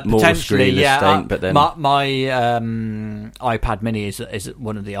potentially, yeah. But then my iPad Mini is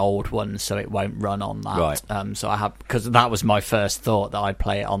one of the old ones, so it won't run on that. Right. So I have, because that was my first thought, that I'd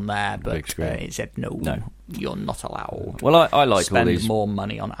play it on there, but it said no, you're not allowed. Well, I like spend all these more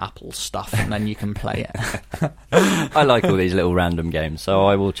money on Apple stuff, and then you can play it. I like all these little random games, so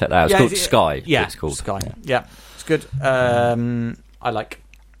I will check that out. It's called Sky. Yeah, it's called Sky. Yeah, it's good. I like.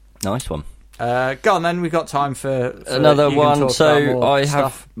 Nice one. Go on then, we've got time for another one. So I stuff.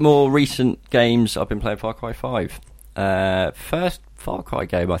 have more recent games. I've been playing Far Cry 5. First Far Cry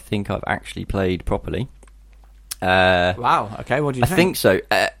game I think I've actually played properly. Wow, okay, what do you think? I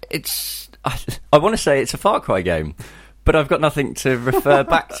think so. I want to say it's a Far Cry game, but I've got nothing to refer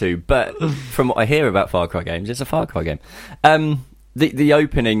back to. But from what I hear about Far Cry games, it's a Far Cry game. The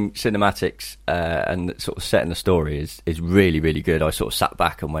opening cinematics and sort of setting the story is really, really good. I sort of sat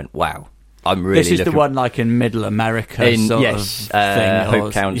back and went, wow. I'm really. This is the one like in Middle America, sort of thing,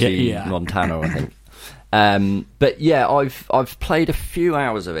 Hope County, Montana, I think. But yeah, I've played a few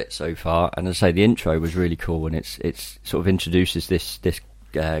hours of it so far, and as I say, the intro was really cool, and it's sort of introduces this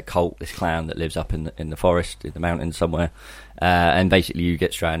cult, this clan that lives up in the forest, in the mountains somewhere, and basically you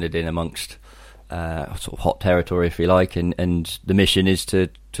get stranded in amongst sort of hot territory, if you like, and the mission is to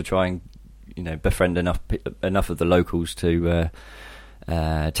try and befriend enough of the locals to.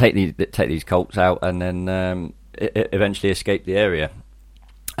 Take these cults out and then eventually escape the area.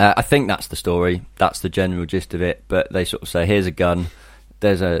 I think that's the story. That's the general gist of it. But they sort of say, "Here's a gun.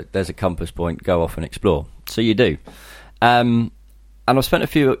 There's a compass point. Go off and explore." So you do. And I've spent a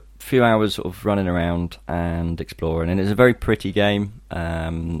few hours sort of running around and exploring, and it's a very pretty game.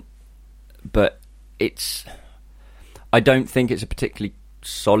 But I don't think it's a particularly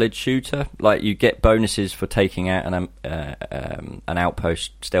solid shooter. Like, you get bonuses for taking out an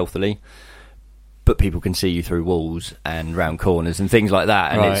outpost stealthily, but people can see you through walls and round corners and things like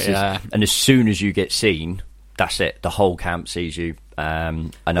that. And and as soon as you get seen, that's it. The whole camp sees you.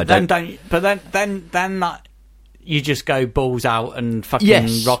 And then that you just go balls out and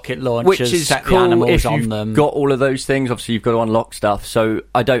fucking rocket launchers, which is set cool the animals if on you've them. Got all of those things. Obviously, you've got to unlock stuff. So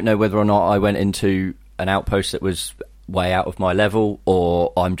I don't know whether or not I went into an outpost that was way out of my level,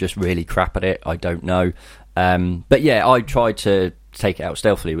 or I'm just really crap at it. I don't know. But yeah, I tried to take it out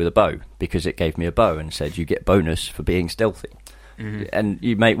stealthily with a bow, because it gave me a bow and said you get bonus for being stealthy. Mm-hmm. And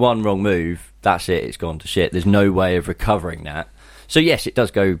you make one wrong move, that's it, it's gone to shit. There's no way of recovering that. So yes, it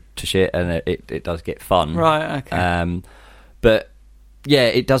does go to shit, and it does get fun. Right, okay. But yeah,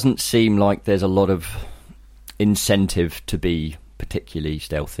 it doesn't seem like there's a lot of incentive to be particularly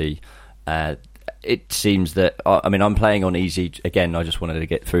stealthy. It seems that, I'm playing on easy. Again, I just wanted to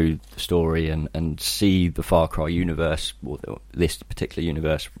get through the story and see the Far Cry universe, or this particular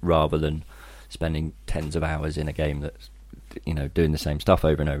universe, rather than spending tens of hours in a game that's, doing the same stuff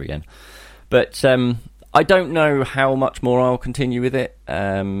over and over again. But I don't know how much more I'll continue with it.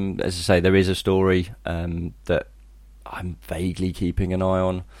 As I say, there is a story that I'm vaguely keeping an eye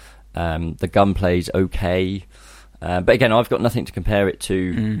on. The gunplay's okay. But again, I've got nothing to compare it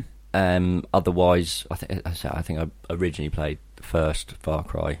to. Otherwise, I think I originally played the first Far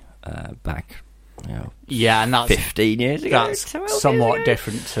Cry back, and that's 15 years ago. That's somewhat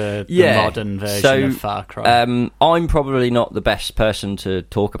different to the modern version of Far Cry. I'm probably not the best person to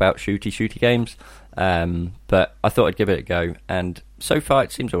talk about shooty games, but I thought I'd give it a go, and so far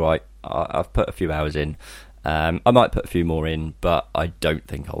it seems alright. I've put a few hours in. I might put a few more in, but I don't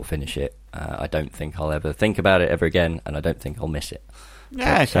think I'll finish it. I don't think I'll ever think about it ever again, and I don't think I'll miss it.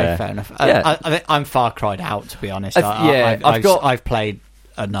 Yeah, okay, fair enough. I think I'm Far Cried out, to be honest. I've played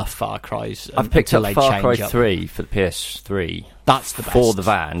enough Far Cries. I've picked up Far Cry 3 for the PS3. That's the best. for the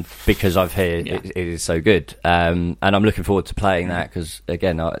van because I've heard it is so good. And I'm looking forward to playing that because,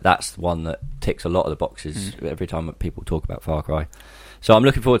 again, that's the one that ticks a lot of the boxes every time people talk about Far Cry. So I'm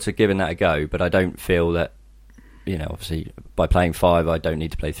looking forward to giving that a go, but I don't feel that, obviously by playing 5, I don't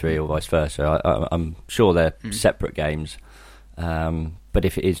need to play 3 or vice versa. I'm sure they're separate games. But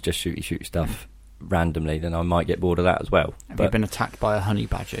if it is just shooty stuff randomly, then I might get bored of that as well. Have you been attacked by a honey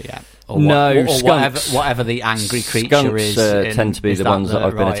badger yet? No, skunks, whatever the angry creature skunks is. Tend to be the ones that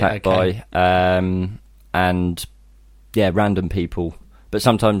I've been attacked by. And yeah, random people. But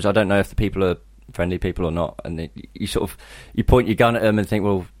sometimes I don't know if the people are friendly people or not, and you point your gun at them and think,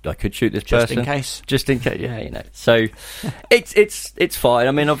 well, I could shoot this person just in case. Yeah, So it's fine.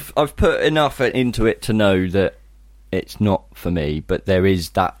 I mean, I've put enough into it to know that it's not for me, but there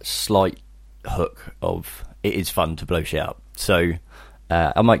is that slight hook of it is fun to blow shit up. So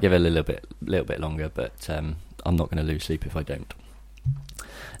I might give it a little bit longer, but I'm not going to lose sleep if I don't.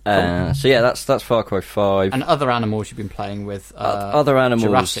 So yeah, that's Far Cry 5. And other animals you've been playing with? Other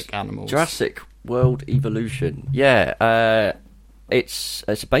animals, Jurassic World Evolution. Yeah, it's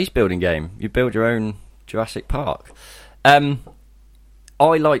a base building game. You build your own Jurassic Park.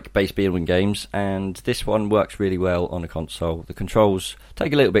 I like base building games, and this one works really well on a console. The controls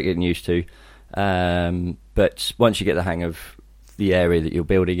take a little bit getting used to, but once you get the hang of the area that you're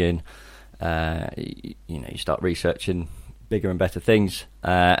building in, you start researching bigger and better things,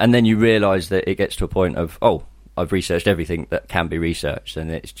 and then you realise that it gets to a point of, I've researched everything that can be researched, and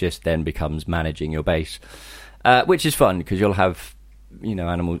it's just then becomes managing your base, which is fun because you'll have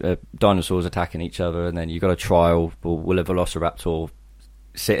dinosaurs attacking each other, and then you've got a trial. Will a velociraptor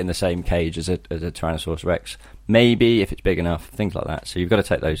sit in the same cage as a Tyrannosaurus Rex? Maybe, if it's big enough, things like that. So you've got to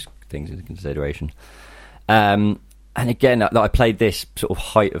take those things into consideration. And again, I played this sort of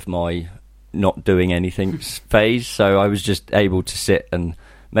height of my not doing anything phase, so I was just able to sit and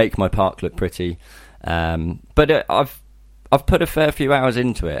make my park look pretty. But I've put a fair few hours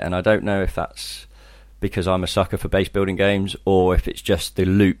into it, and I don't know if that's because I'm a sucker for base building games, or if it's just the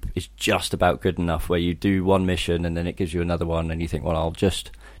loop is just about good enough where you do one mission and then it gives you another one, and you think, well, I'll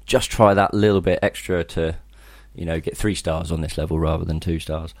just try that little bit extra to, get 3 stars on this level rather than 2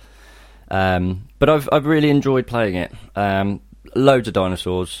 stars. But I've really enjoyed playing it. Loads of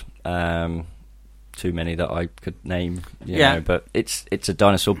dinosaurs. Too many that I could name, but it's a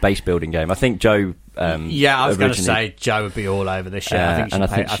dinosaur base building game. I think Joe. I was going to say Joe would be all over this shit. I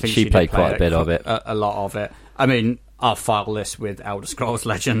think she played quite a bit of it. A lot of it. I mean, I'll file this with Elder Scrolls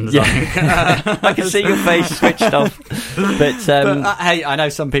Legends. Yeah. I can see your face switched off. But hey, I know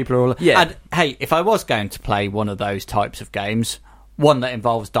some people are all. Yeah. And hey, if I was going to play one of those types of games, one that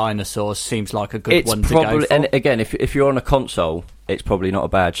involves dinosaurs seems like a good one to go for. And again, if you're on a console, it's probably not a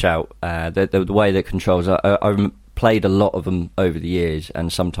bad shout. The way that controls are, I've played a lot of them over the years,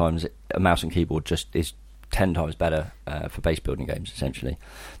 and sometimes a mouse and keyboard just is 10 times better for base building games, essentially.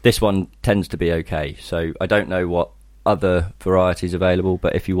 This one tends to be okay, so I don't know what other varieties available,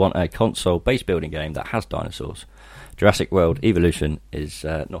 but if you want a console base building game that has dinosaurs, Jurassic World Evolution is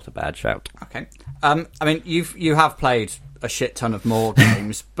not a bad shout. Okay. I mean, you have played a shit ton of more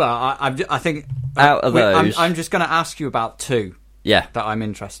games, but I think out of those, I'm just going to ask you about 2 that I'm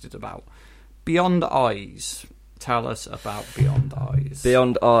interested about. Beyond Eyes. Tell us about Beyond Eyes.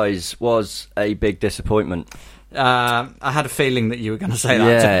 Beyond Eyes was a big disappointment. I had a feeling that you were going to say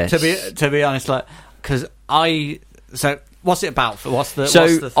that. Yes. To be honest, because so what's it about? What's the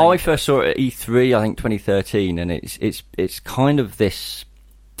thing? I first saw it at E3, I think 2013, and it's kind of this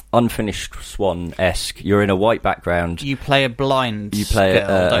unfinished Swan-esque. You're in a white background. You play a blind. You play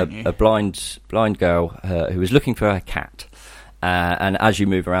girl, don't you? a blind girl who is looking for her cat. And as you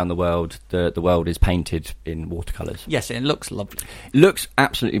move around the world, the world is painted in watercolours. Yes, it looks lovely. It looks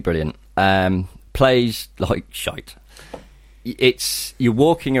absolutely brilliant. Plays like shite. You're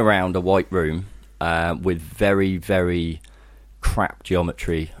walking around a white room with very, very crap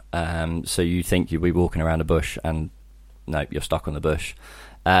geometry. So you think you'll be walking around a bush, and no, you're stuck on the bush.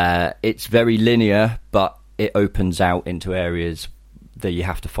 It's very linear, but it opens out into areas that you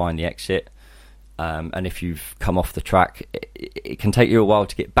have to find the exit. And if you've come off the track, it can take you a while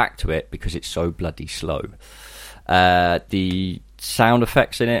to get back to it because it's so bloody slow. The sound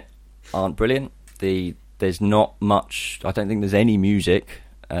effects in it aren't brilliant. There's not much. I don't think there's any music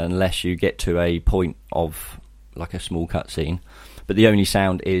unless you get to a point of like a small cutscene. But the only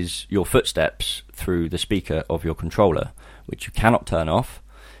sound is your footsteps through the speaker of your controller, which you cannot turn off.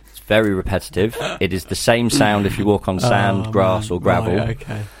 It's very repetitive. It is the same sound if you walk on sand, grass, or gravel. Right,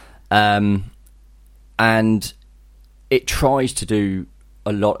 okay. And it tries to do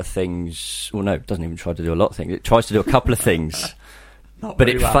a lot of things. Well, no, it doesn't even try to do a lot of things. It tries to do a couple of things Not but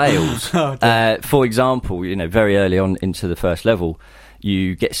very it well. fails. Oh, dear. For example, very early on into the first level,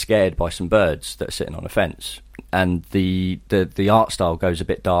 you get scared by some birds that are sitting on a fence, and the art style goes a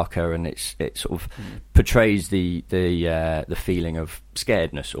bit darker, and it sort of portrays the feeling of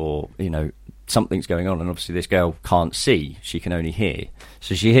scaredness, or something's going on. And obviously this girl can't see, she can only hear,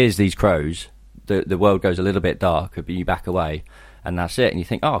 so she hears these crows. The world goes a little bit darker, but you back away, and that's it. And you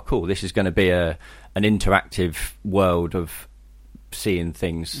think, oh cool, this is going to be an interactive world of seeing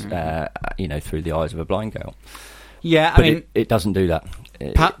things through the eyes of a blind girl. Yeah, but I mean, it doesn't do that.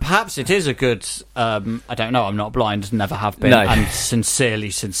 Perhaps it is a good. I don't know. I'm not blind. Never have been. No. And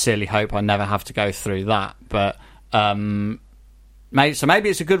sincerely hope I never have to go through that. But maybe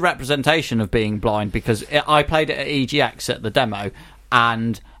it's a good representation of being blind, because I played it at EGX at the demo,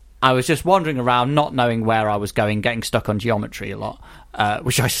 and I was just wandering around, not knowing where I was going, getting stuck on geometry a lot,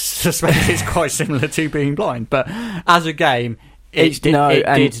 which I suspect is quite similar to being blind. But as a game, it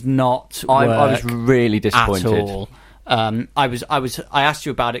did not work. I was really disappointed at all. I asked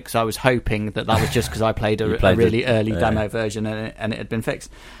you about it because I was hoping that was just because I played a really early demo version and it had been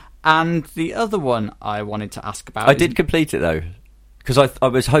fixed. And the other one I wanted to ask about, I did complete it though, because I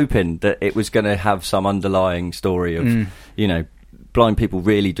was hoping that it was going to have some underlying story of blind people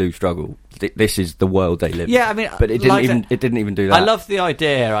really do struggle. This is the world they live in. Yeah, I mean, but it didn't even do that. I love the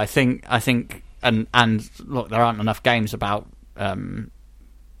idea. I think and look, there aren't enough games about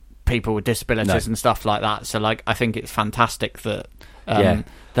people with disabilities and stuff like that. So I think it's fantastic that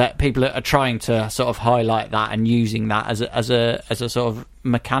that people are trying to sort of highlight that and using that as a sort of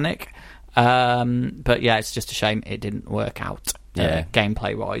mechanic. But yeah, it's just a shame it didn't work out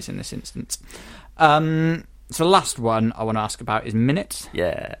gameplay wise in this instance. So the last one I want to ask about is Minute.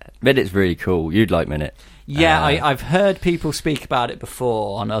 Yeah, Minute's really cool. You'd like Minute. Yeah, I've heard people speak about it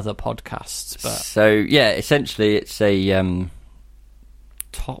before on other podcasts. But so yeah, essentially it's a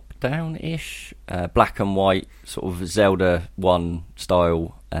top-down-ish, black and white sort of Zelda 1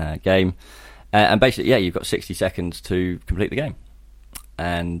 style game, and basically you've got 60 seconds to complete the game,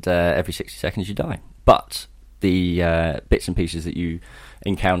 and every 60 seconds you die. But the bits and pieces that you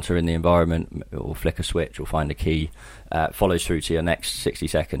encounter in the environment, or flick a switch or find a key, follows through to your next 60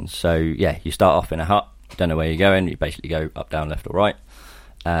 seconds. So you start off in a hut, don't know where you're going, you basically go up, down, left or right,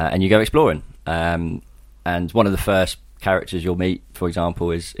 and you go exploring, and one of the first characters you'll meet, for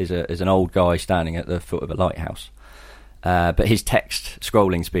example, is an old guy standing at the foot of a lighthouse, but his text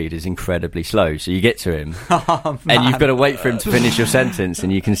scrolling speed is incredibly slow, so you get to him and you've got to wait for him to finish your sentence,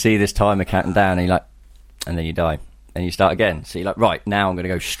 and you can see this timer counting down, and then you die. And you start again. So you're like, right, now I'm going to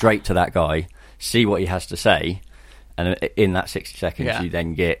go straight to that guy, see what he has to say, and in that 60 seconds you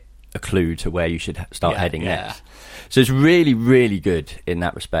then get a clue to where you should start heading next. So it's really, really good in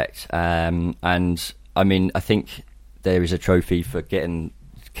that respect. And I mean, I think there is a trophy for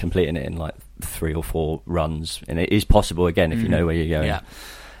completing it in 3 or 4 runs, and it is possible again if you know where you're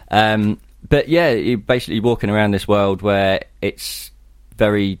going. But you're basically walking around this world where it's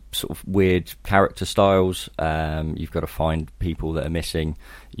very sort of weird character styles. You've got to find people that are missing,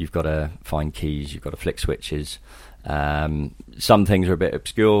 you've got to find keys, you've got to flick switches. Some things are a bit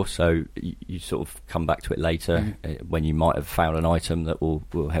obscure, so you sort of come back to it later when you might have found an item that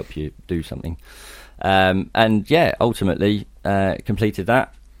will help you do something. Ultimately completed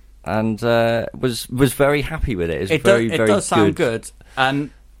that, and was very happy with it. It does sound good.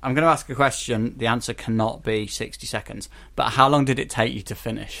 And I'm going to ask a question. The answer cannot be 60 seconds. But how long did it take you to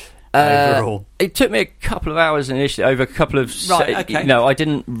finish overall? It took me a couple of hours initially, over a couple of... Right, okay. No, I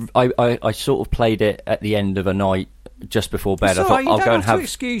didn't... I sort of played it at the end of a night, just before bed. I thought, I'll go and have to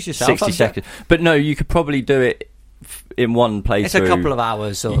excuse yourself, 60 seconds. But no, you could probably do it in one playthrough. It's a couple of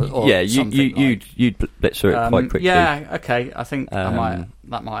hours or something. You'd blitz through it quite quickly. Yeah, okay. I think that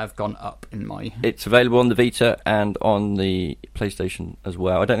might have gone up in my... It's available on the Vita and on the PlayStation as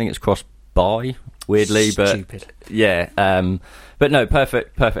well. I don't think it's cross-buy, weirdly, but... Stupid. Yeah. But no,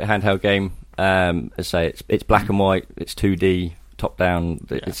 perfect handheld game. As I say, it's black and white, it's 2D, top-down.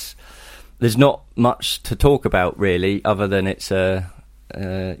 There's not much to talk about, really, other than it's I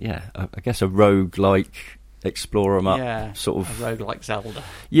guess a roguelike explorer sort of a roguelike Zelda.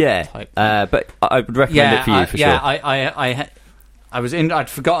 But I would recommend it for you for sure. I'd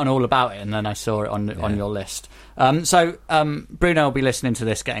forgotten all about it, and then I saw it on your list. So Bruno will be listening to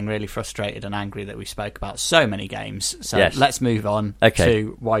this, getting really frustrated and angry that we spoke about so many games. So let's move on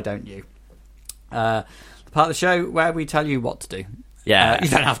to Why Don't You? The part of the show where we tell you what to do. Yeah, you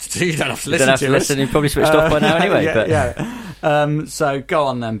don't have to listen. You don't have to listen. You've probably switched off by now anyway. So go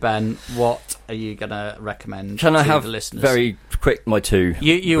on then, Ben. What are you going to recommend? Can I have the listeners? Very quick my two?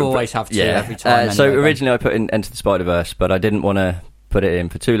 You always have to every time. So originally I put in Enter the Spider-Verse, but I didn't want to put it in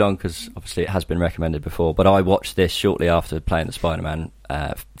for too long because obviously it has been recommended before, but I watched this shortly after playing the Spider-Man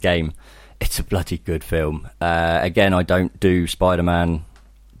game. It's a bloody good film. Again, I don't do Spider-Man,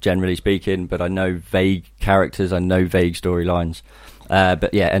 generally speaking, but I know vague characters, I know vague storylines.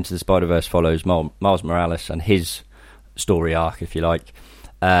 But yeah, Enter the Spider-Verse follows Miles Morales and his story arc, if you like.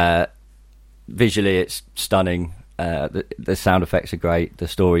 Visually, it's stunning. The sound effects are great. The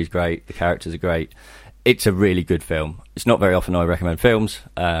story's great. The characters are great. It's a really good film. It's not very often I recommend films,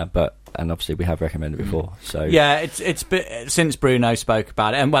 but obviously we have recommended before. So yeah, it's been, since Bruno spoke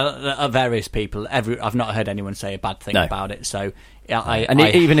about it, and various people. I've not heard anyone say a bad thing about it. So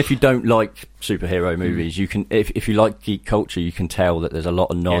yeah, even if you don't like superhero movies, you can. If you like geek culture, you can tell that there's a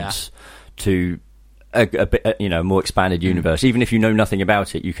lot of nods to a bit, more expanded universe. Even if you know nothing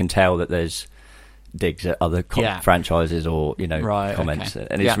about it, you can tell that there's digs at other franchises or comments,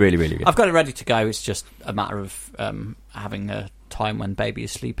 and it's really, really good. I've got it ready to go. It's just a matter of having a time when baby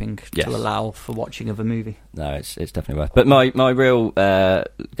is sleeping to allow for watching of a movie. No, it's definitely worth. But my real go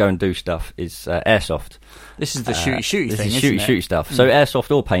and do stuff is airsoft. This is the shooty thing, isn't it? Shooty stuff. So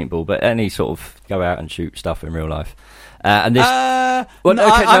airsoft or paintball, but any sort of go out and shoot stuff in real life. And this. Sorry,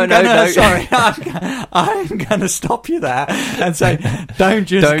 I'm going to stop you there and say, don't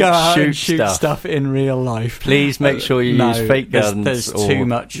go out and shoot stuff in real life. Please make sure you use fake guns. There's too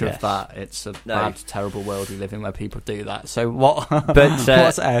much of that. It's a bad, terrible world we live in where people do that. So what? But what's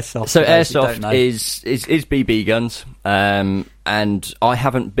airsoft? So airsoft is BB guns, and I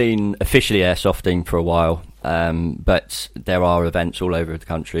haven't been officially airsofting for a while, but there are events all over the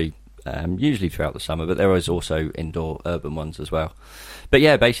country. Usually throughout the summer, but there is also indoor urban ones as well. But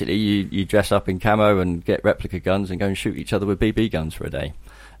yeah, basically you dress up in camo and get replica guns and go and shoot each other with BB guns for a day.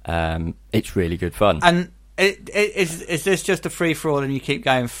 It's really good fun. And is this just a free for all and you keep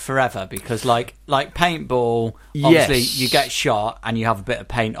going forever? Because like paintball, obviously you get shot and you have a bit of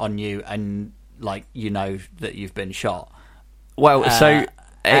paint on you and that you've been shot. Well, so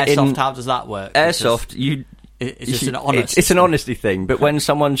airsoft, how does that work? Airsoft, it's just an honesty. It's an honesty thing, but when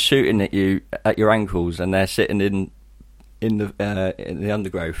someone's shooting at you at your ankles and they're sitting in the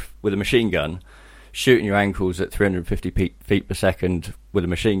undergrowth with a machine gun, shooting your ankles at 350 feet per second with a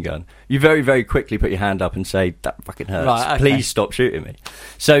machine gun, you very, very quickly put your hand up and say, "That fucking hurts. Right, okay. Please stop shooting me."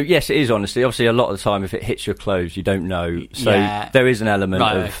 So yes, it is honesty. Obviously, a lot of the time, if it hits your clothes, you don't know. So there is an element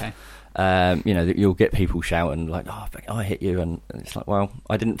of. Okay. That you'll get people shouting like, "Oh, I hit you," and it's like, well,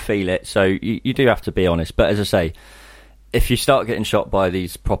 I didn't feel it. So you do have to be honest. But as I say, if you start getting shot by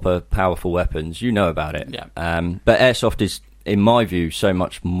these proper powerful weapons, you know about it. Yeah. But airsoft is, in my view, so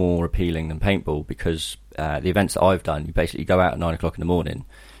much more appealing than paintball because the events that I've done, you basically go out at 9 o'clock in the morning,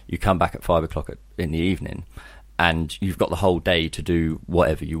 you come back at 5 o'clock in the evening, and you've got the whole day to do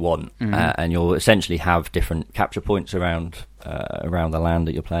whatever you want, and you'll essentially have different capture points around the land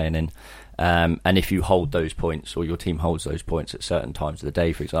that you're playing in, and if you hold those points or your team holds those points at certain times of the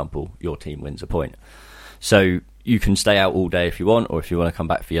day, for example, your team wins a point. So you can stay out all day if you want, or if you want to come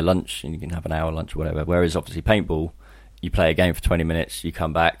back for your lunch and you can have an hour lunch or whatever. Whereas obviously paintball, you play a game for 20 minutes, you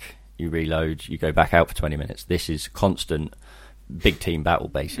come back, you reload, you go back out for 20 minutes. This is constant big team battle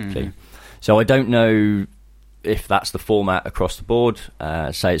basically. So I don't know if that's the format across the board.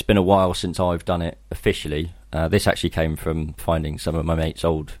 Say it's been a while since I've done it officially. This actually came from finding some of my mates'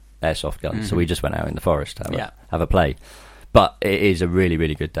 old airsoft guns, so we just went out in the forest to have a play. But it is a really,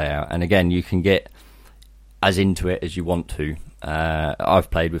 really good day out, and again, you can get as into it as you want to. I've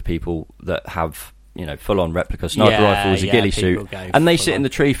played with people that have full-on replica sniper rifles, a ghillie suit, and they sit in the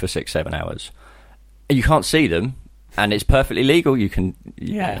tree for 6-7 hours. You can't see them, and it's perfectly legal. You can,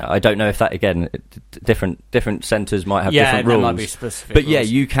 I don't know if that, again, different centres might have different rules. Might be specific but rules.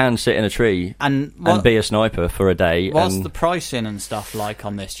 You can sit in a tree and be a sniper for a day. What's the pricing and stuff like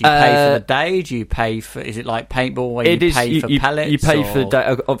on this? Do you pay for the day? Do you pay for? Is it like paintball where you pay for pellets? You pay for the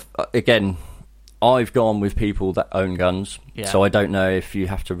day. Again, I've gone with people that own guns, so I don't know if you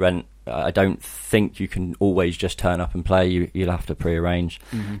have to rent. I don't think you can always just turn up and play. You'll have to pre-arrange.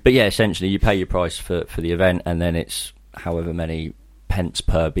 But yeah, essentially you pay your price for the event, and then it's however many pence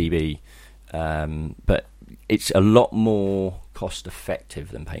per BB. But it's a lot more cost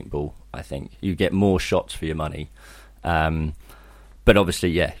effective than paintball. I think you get more shots for your money. But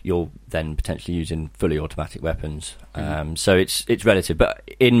obviously, you're then potentially using fully automatic weapons. So it's relative. But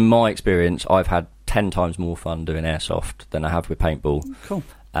in my experience, I've had 10 times more fun doing airsoft than I have with paintball. Cool.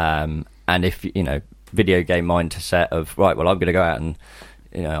 And if video game mindset of right, well, I'm going to go out and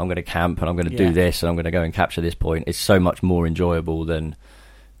I'm going to camp and I'm going to do this and I'm going to go and capture this point. It's so much more enjoyable than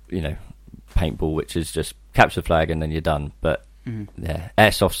paintball, which is just capture the flag and then you're done. But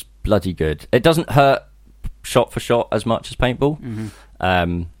airsoft's bloody good. It doesn't hurt shot for shot as much as paintball.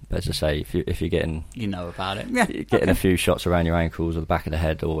 Mm-hmm. But as I say, if you're getting about it, yeah, you're getting a few shots around your ankles or the back of the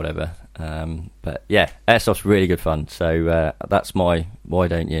head or whatever. But yeah, airsoft's really good fun. So that's my why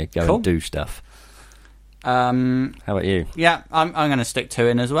don't you go and do stuff. How about you? Yeah, I'm going to stick 2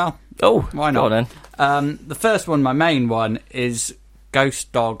 in as well. Oh, why not? Go on, then. The first one, my main one, is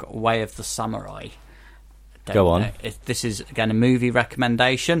Ghost Dog: Way of the Samurai. Go on. This is again a movie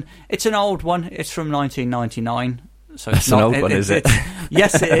recommendation. It's an old one. It's from 1999. So it's an old one, is it?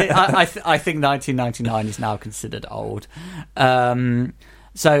 Yes, I think 1999 is now considered old.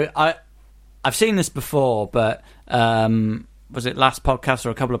 So I've seen this before, but was it last podcast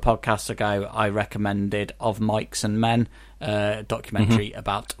or a couple of podcasts ago? I recommended Of Mics and Men, documentary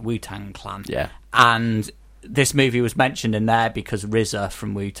about Wu-Tang Clan. Yeah, and this movie was mentioned in there because RZA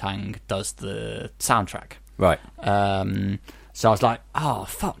from Wu-Tang does the soundtrack. Right. So I was like, oh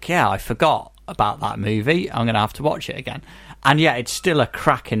fuck yeah, I forgot about that movie. I'm going to have to watch it again. And yeah, it's still a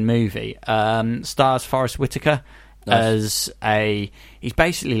cracking movie. Stars Forrest Whitaker as he's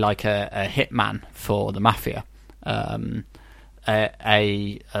basically like a hitman for the mafia. A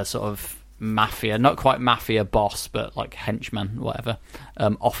sort of mafia, not quite mafia boss, but like henchman, whatever,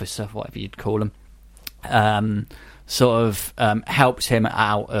 officer, whatever you'd call him. Sort of helps him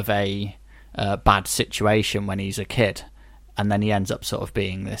out of a bad situation when he's a kid. And then he ends up sort of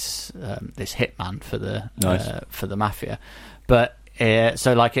being this hitman for the mafia, but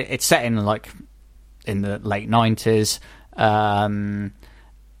so like it's set in like in the late 90s,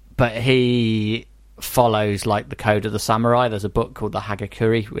 but he follows like the code of the samurai. There's a book called the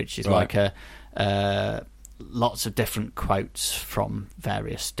Hagakure, which is like lots of different quotes from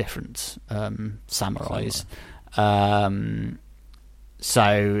various different samurais.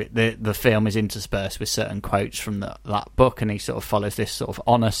 So the film is interspersed with certain quotes from that book, and he sort of follows this sort of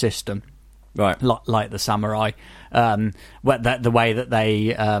honor system, right? Like the samurai, the way that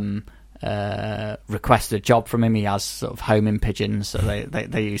they request a job from him. He has sort of homing pigeons, so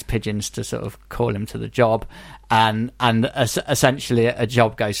they use pigeons to sort of call him to the job, and essentially a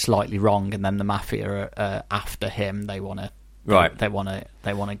job goes slightly wrong, and then the mafia are after him. They want to they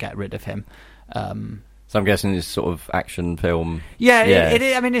want to get rid of him. So I'm guessing it's sort of action film. Yeah.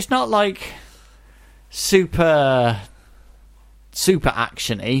 It, I mean, it's not like super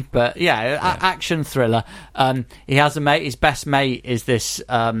actiony, but action thriller. He has a mate. His best mate is this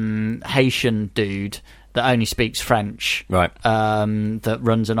Haitian dude that only speaks French, right? That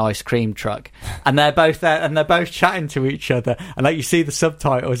runs an ice cream truck, and they're both there, and they're both chatting to each other, and like you see the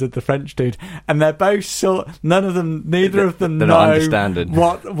subtitles of the French dude, and they're both neither of them know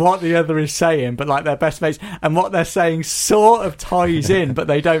what the other is saying, but like they're best mates, and what they're saying sort of ties in, but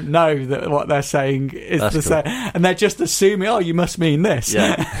they don't know that what they're saying is the same, and they're just assuming, oh, you must mean this,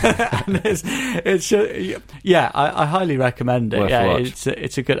 and it's just, I highly recommend it. Worth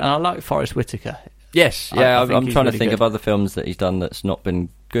It's a good, and I like Forrest Whitaker. Yes, yeah, I'm trying to think good. of other films that he's done that's not been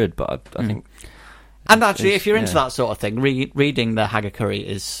good, but I think. And actually, if you're into that sort of thing, reading the Hagakure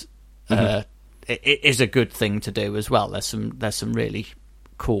is it is a good thing to do as well. There's some really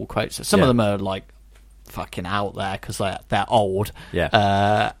cool quotes. Some of them are like fucking out there because they're old.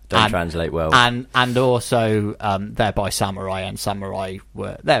 Yeah, don't translate well. And also they're by samurai, and samurai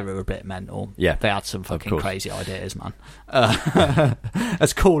were a bit mental. Yeah, they had some fucking crazy ideas, man.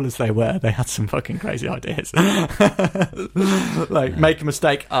 As cool as they were, they had some fucking crazy ideas. Like make a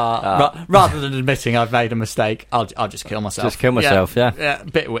mistake, rather than admitting I've made a mistake, I'll just kill myself. Just kill myself. Yeah.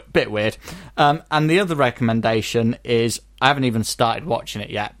 Bit weird. And the other recommendation is, I haven't even started watching it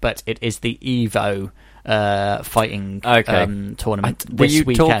yet, but it is the Evo fighting tournament. Were you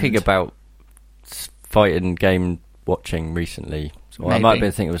weekend. Talking about fighting game watching recently? Well, I might have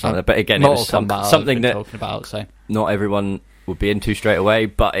been thinking it was something, but again, it was something that talking about, so not everyone would be into straight away,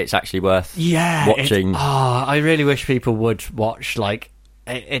 but it's actually worth watching. I really wish people would watch. Like,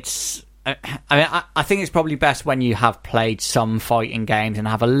 it's. I mean, I think it's probably best when you have played some fighting games and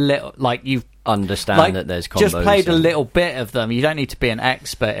have a little, like, you've understand that there's combos. Just played a little bit of them. You don't need to be an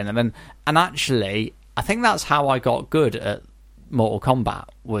expert in them. And actually, I think that's how I got good at Mortal Kombat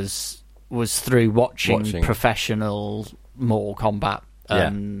was through watching professional Mortal Kombat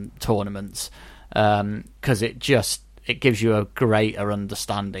tournaments, because it gives you a greater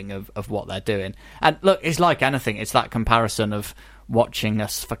understanding of what they're doing. And look, it's like anything. It's that comparison of watching a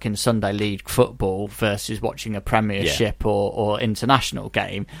fucking Sunday League football versus watching a Premiership or international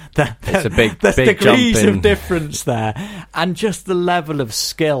game. It's a big degrees of difference there, and just the level of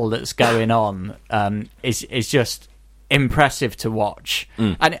skill that's going on is just impressive to watch.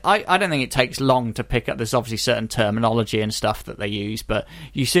 And I don't think it takes long to pick up. There's obviously certain terminology and stuff that they use, but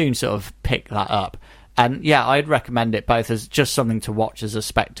you soon sort of pick that up. And yeah, I'd recommend it both as just something to watch as a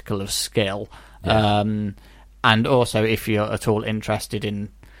spectacle of skill, and also if you're at all interested in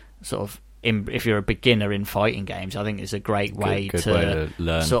if you're a beginner in fighting games, I think it's a great way to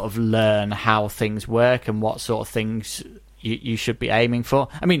learn. sort of learn how things work and what sort of things you should be aiming for.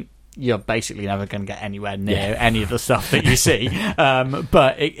 I mean, you're basically never going to get anywhere near any of the stuff that you see,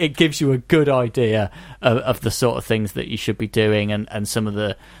 but it gives you a good idea of the sort of things that you should be doing and some of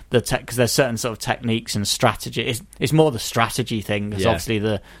the tech, because there's certain sort of techniques and strategy. It's more the strategy thing, because obviously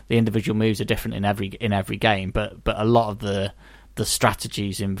the individual moves are different in every game, but a lot of the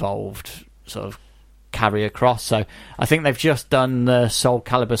strategies involved sort of carry across. So I think they've just done the Soul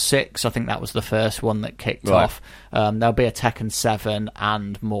Calibur 6. I think that was the first one that kicked off. There'll be a Tekken 7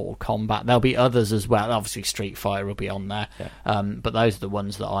 and Mortal Kombat. There'll be others as well. Obviously Street Fighter will be on there, but those are the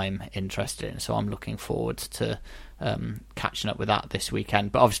ones that I'm interested in, so I'm looking forward to catching up with that this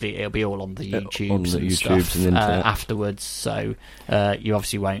weekend. But obviously it'll be all on the YouTubes and stuff and afterwards, so you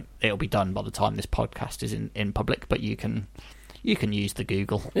obviously won't, it'll be done by the time this podcast is in public, but you can use the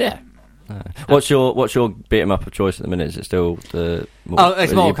Google. What's your beat 'em up of choice at the minute? Is it still the?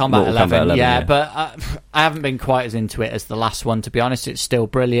 It's Mortal Kombat 11. Yeah, but I haven't been quite as into it as the last one. To be honest, it's still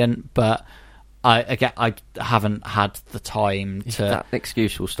brilliant, but I haven't had the time to. That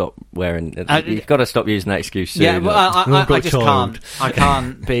excuse will stop wearing. You've got to stop using that excuse soon. Yeah, well, I just can't. I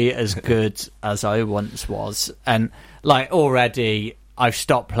can't be as good as I once was, and like already, I've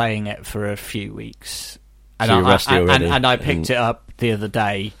stopped playing it for a few weeks, and so you're rusty already. And I picked it up the other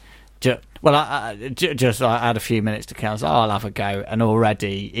day. I had a few minutes to count. I'll have a go, and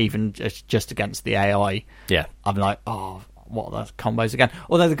already, even just against the AI, I'm like, what are the combos again?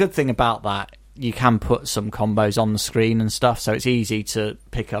 Although the good thing about that, you can put some combos on the screen and stuff, so it's easy to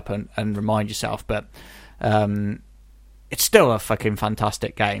pick up and remind yourself. But it's still a fucking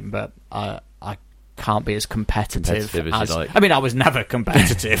fantastic game. But I can't be as competitive as you like. I mean, I was never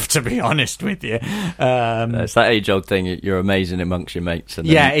competitive, to be honest with you. It's that age-old thing. You're amazing amongst your mates, and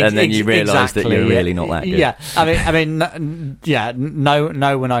then you realise that you're really not that good. Yeah, I mean,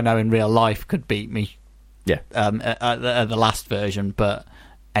 no one I know in real life could beat me. Yeah, at the last version, but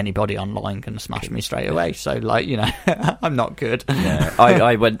anybody online can smash me straight away. So, like, I'm not good. Yeah.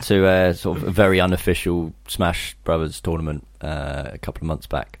 I went to a sort of a very unofficial Smash Brothers tournament a couple of months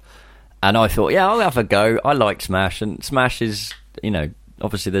back. And I thought, I'll have a go. I like Smash, and Smash is,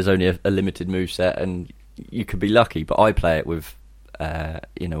 obviously there's only a limited moveset, and you could be lucky. But I play it with,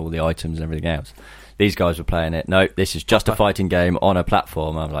 all the items and everything else. These guys were playing it. No, this is just a fighting game on a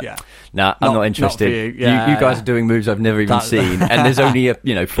platform. I'm like, nah, I'm not interested. You guys are doing moves I've never even seen, and there's only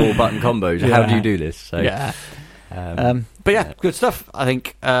 4-button combos. How do you do this? So, but good stuff. I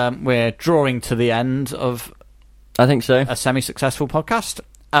think we're drawing to the end of. I think so. A semi-successful podcast.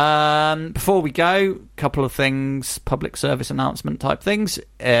 Before we go, a couple of things, public service announcement type things.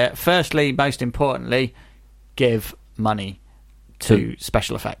 Firstly, most importantly, give money to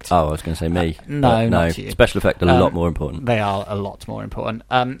Special Effect. I was going to say me. No, not to you. Special Effect are a lot more important. They are a lot more important.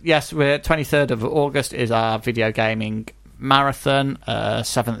 Yes, we're 23rd of August is our video gaming marathon,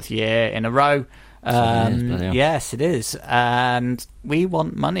 7th year in a row. Yes, it is. And we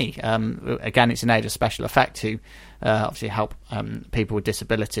want money. Again, it's in aid of Special Effect to obviously help people with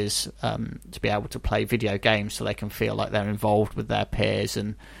disabilities to be able to play video games so they can feel like they're involved with their peers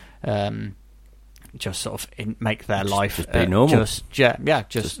and just sort of make their life just be normal.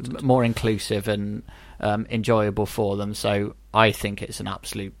 Just more inclusive and enjoyable for them. So I think it's an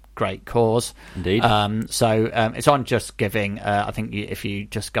absolute great cause. Indeed. So it's on Just Giving. I think if you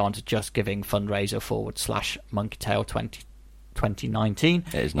just go on to Just Giving fundraiser /MonkeyTale 2019,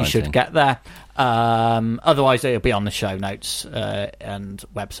 you should get there. Otherwise, it'll be on the show notes and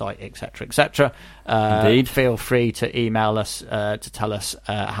website, etc. Indeed. Feel free to email us to tell us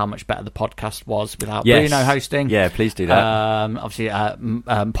how much better the podcast was without Bruno hosting. Yeah, please do that. Obviously,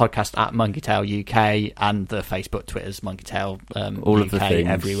 podcast at MonkeyTale UK and the Facebook, Twitter's MonkeyTale all UK, of the things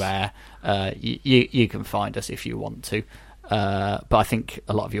everywhere. You can find us if you want to. But I think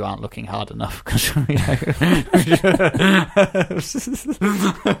a lot of you aren't looking hard enough because we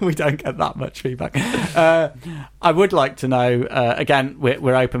don't get that much feedback. I would like to know, again,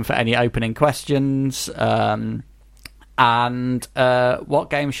 we're open for any opening questions, and what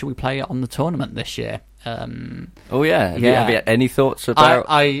games should we play on the tournament this year? Have you any thoughts about?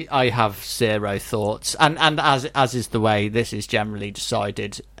 I have zero thoughts, and as is the way, this is generally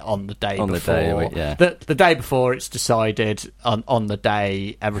decided on the day before. The day before it's decided, on the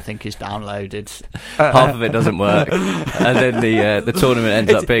day everything is downloaded. Half of it doesn't work, and then the tournament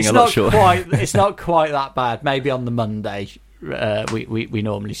ends up being a lot shorter. It's not quite that bad. Maybe on the Monday. we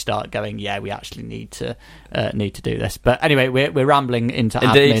normally start going, yeah, we actually need to do this. But anyway, we're rambling into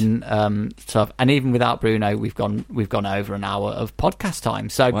Indeed. admin stuff, and even without Bruno, we've gone over an hour of podcast time.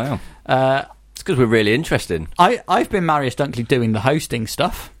 So Wow. It's because we're really interested. I've been Marius Dunkley doing the hosting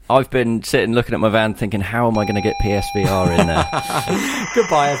stuff. I've been sitting looking at my van thinking, how am I going to get PSVR in there?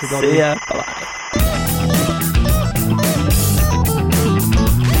 Goodbye, everybody. See ya. Bye-bye.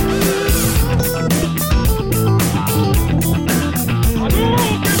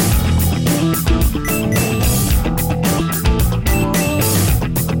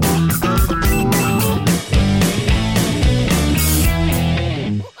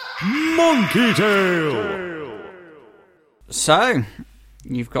 Monkey Tail. So,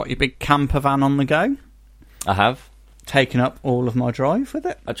 you've got your big camper van on the go, I have. taking up all of my drive with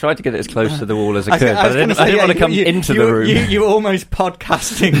it. I tried to get it as close to the wall as I could, was but I gonna didn't say, want to come into the room. You were almost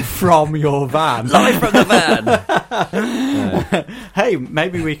podcasting from your van. Live from the van. Hey,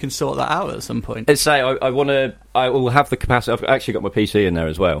 maybe we can sort that out at some point. Let's say I will have the capacity. I've actually got my PC in there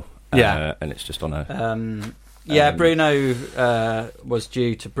as well. Yeah. And it's just on a... Bruno was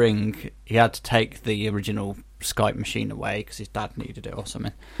due to bring... He had to take the original Skype machine away because his dad needed it or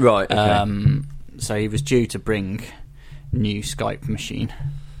something. Right, okay. So he was due to bring new Skype machine.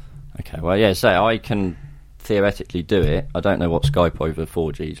 Okay, well, yeah, so I can theoretically do it. I don't know what Skype over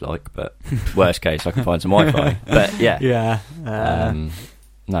 4G is like, but worst case, I can find some Wi-Fi. But, yeah. Yeah.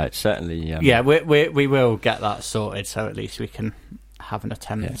 No, it's certainly... Yeah, we will get that sorted, so at least we can have an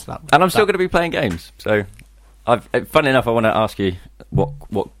attempt at that. And I'm still going to be playing games, so... Funny enough, I want to ask you what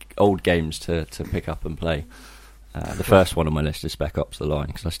old games to pick up and play. The first one on my list is Spec Ops: The Line,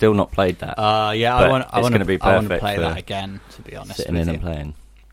 because I've still not played that. Yeah, But I want it's going to be I want to perfect play for that again, to be honest. sitting in and playing.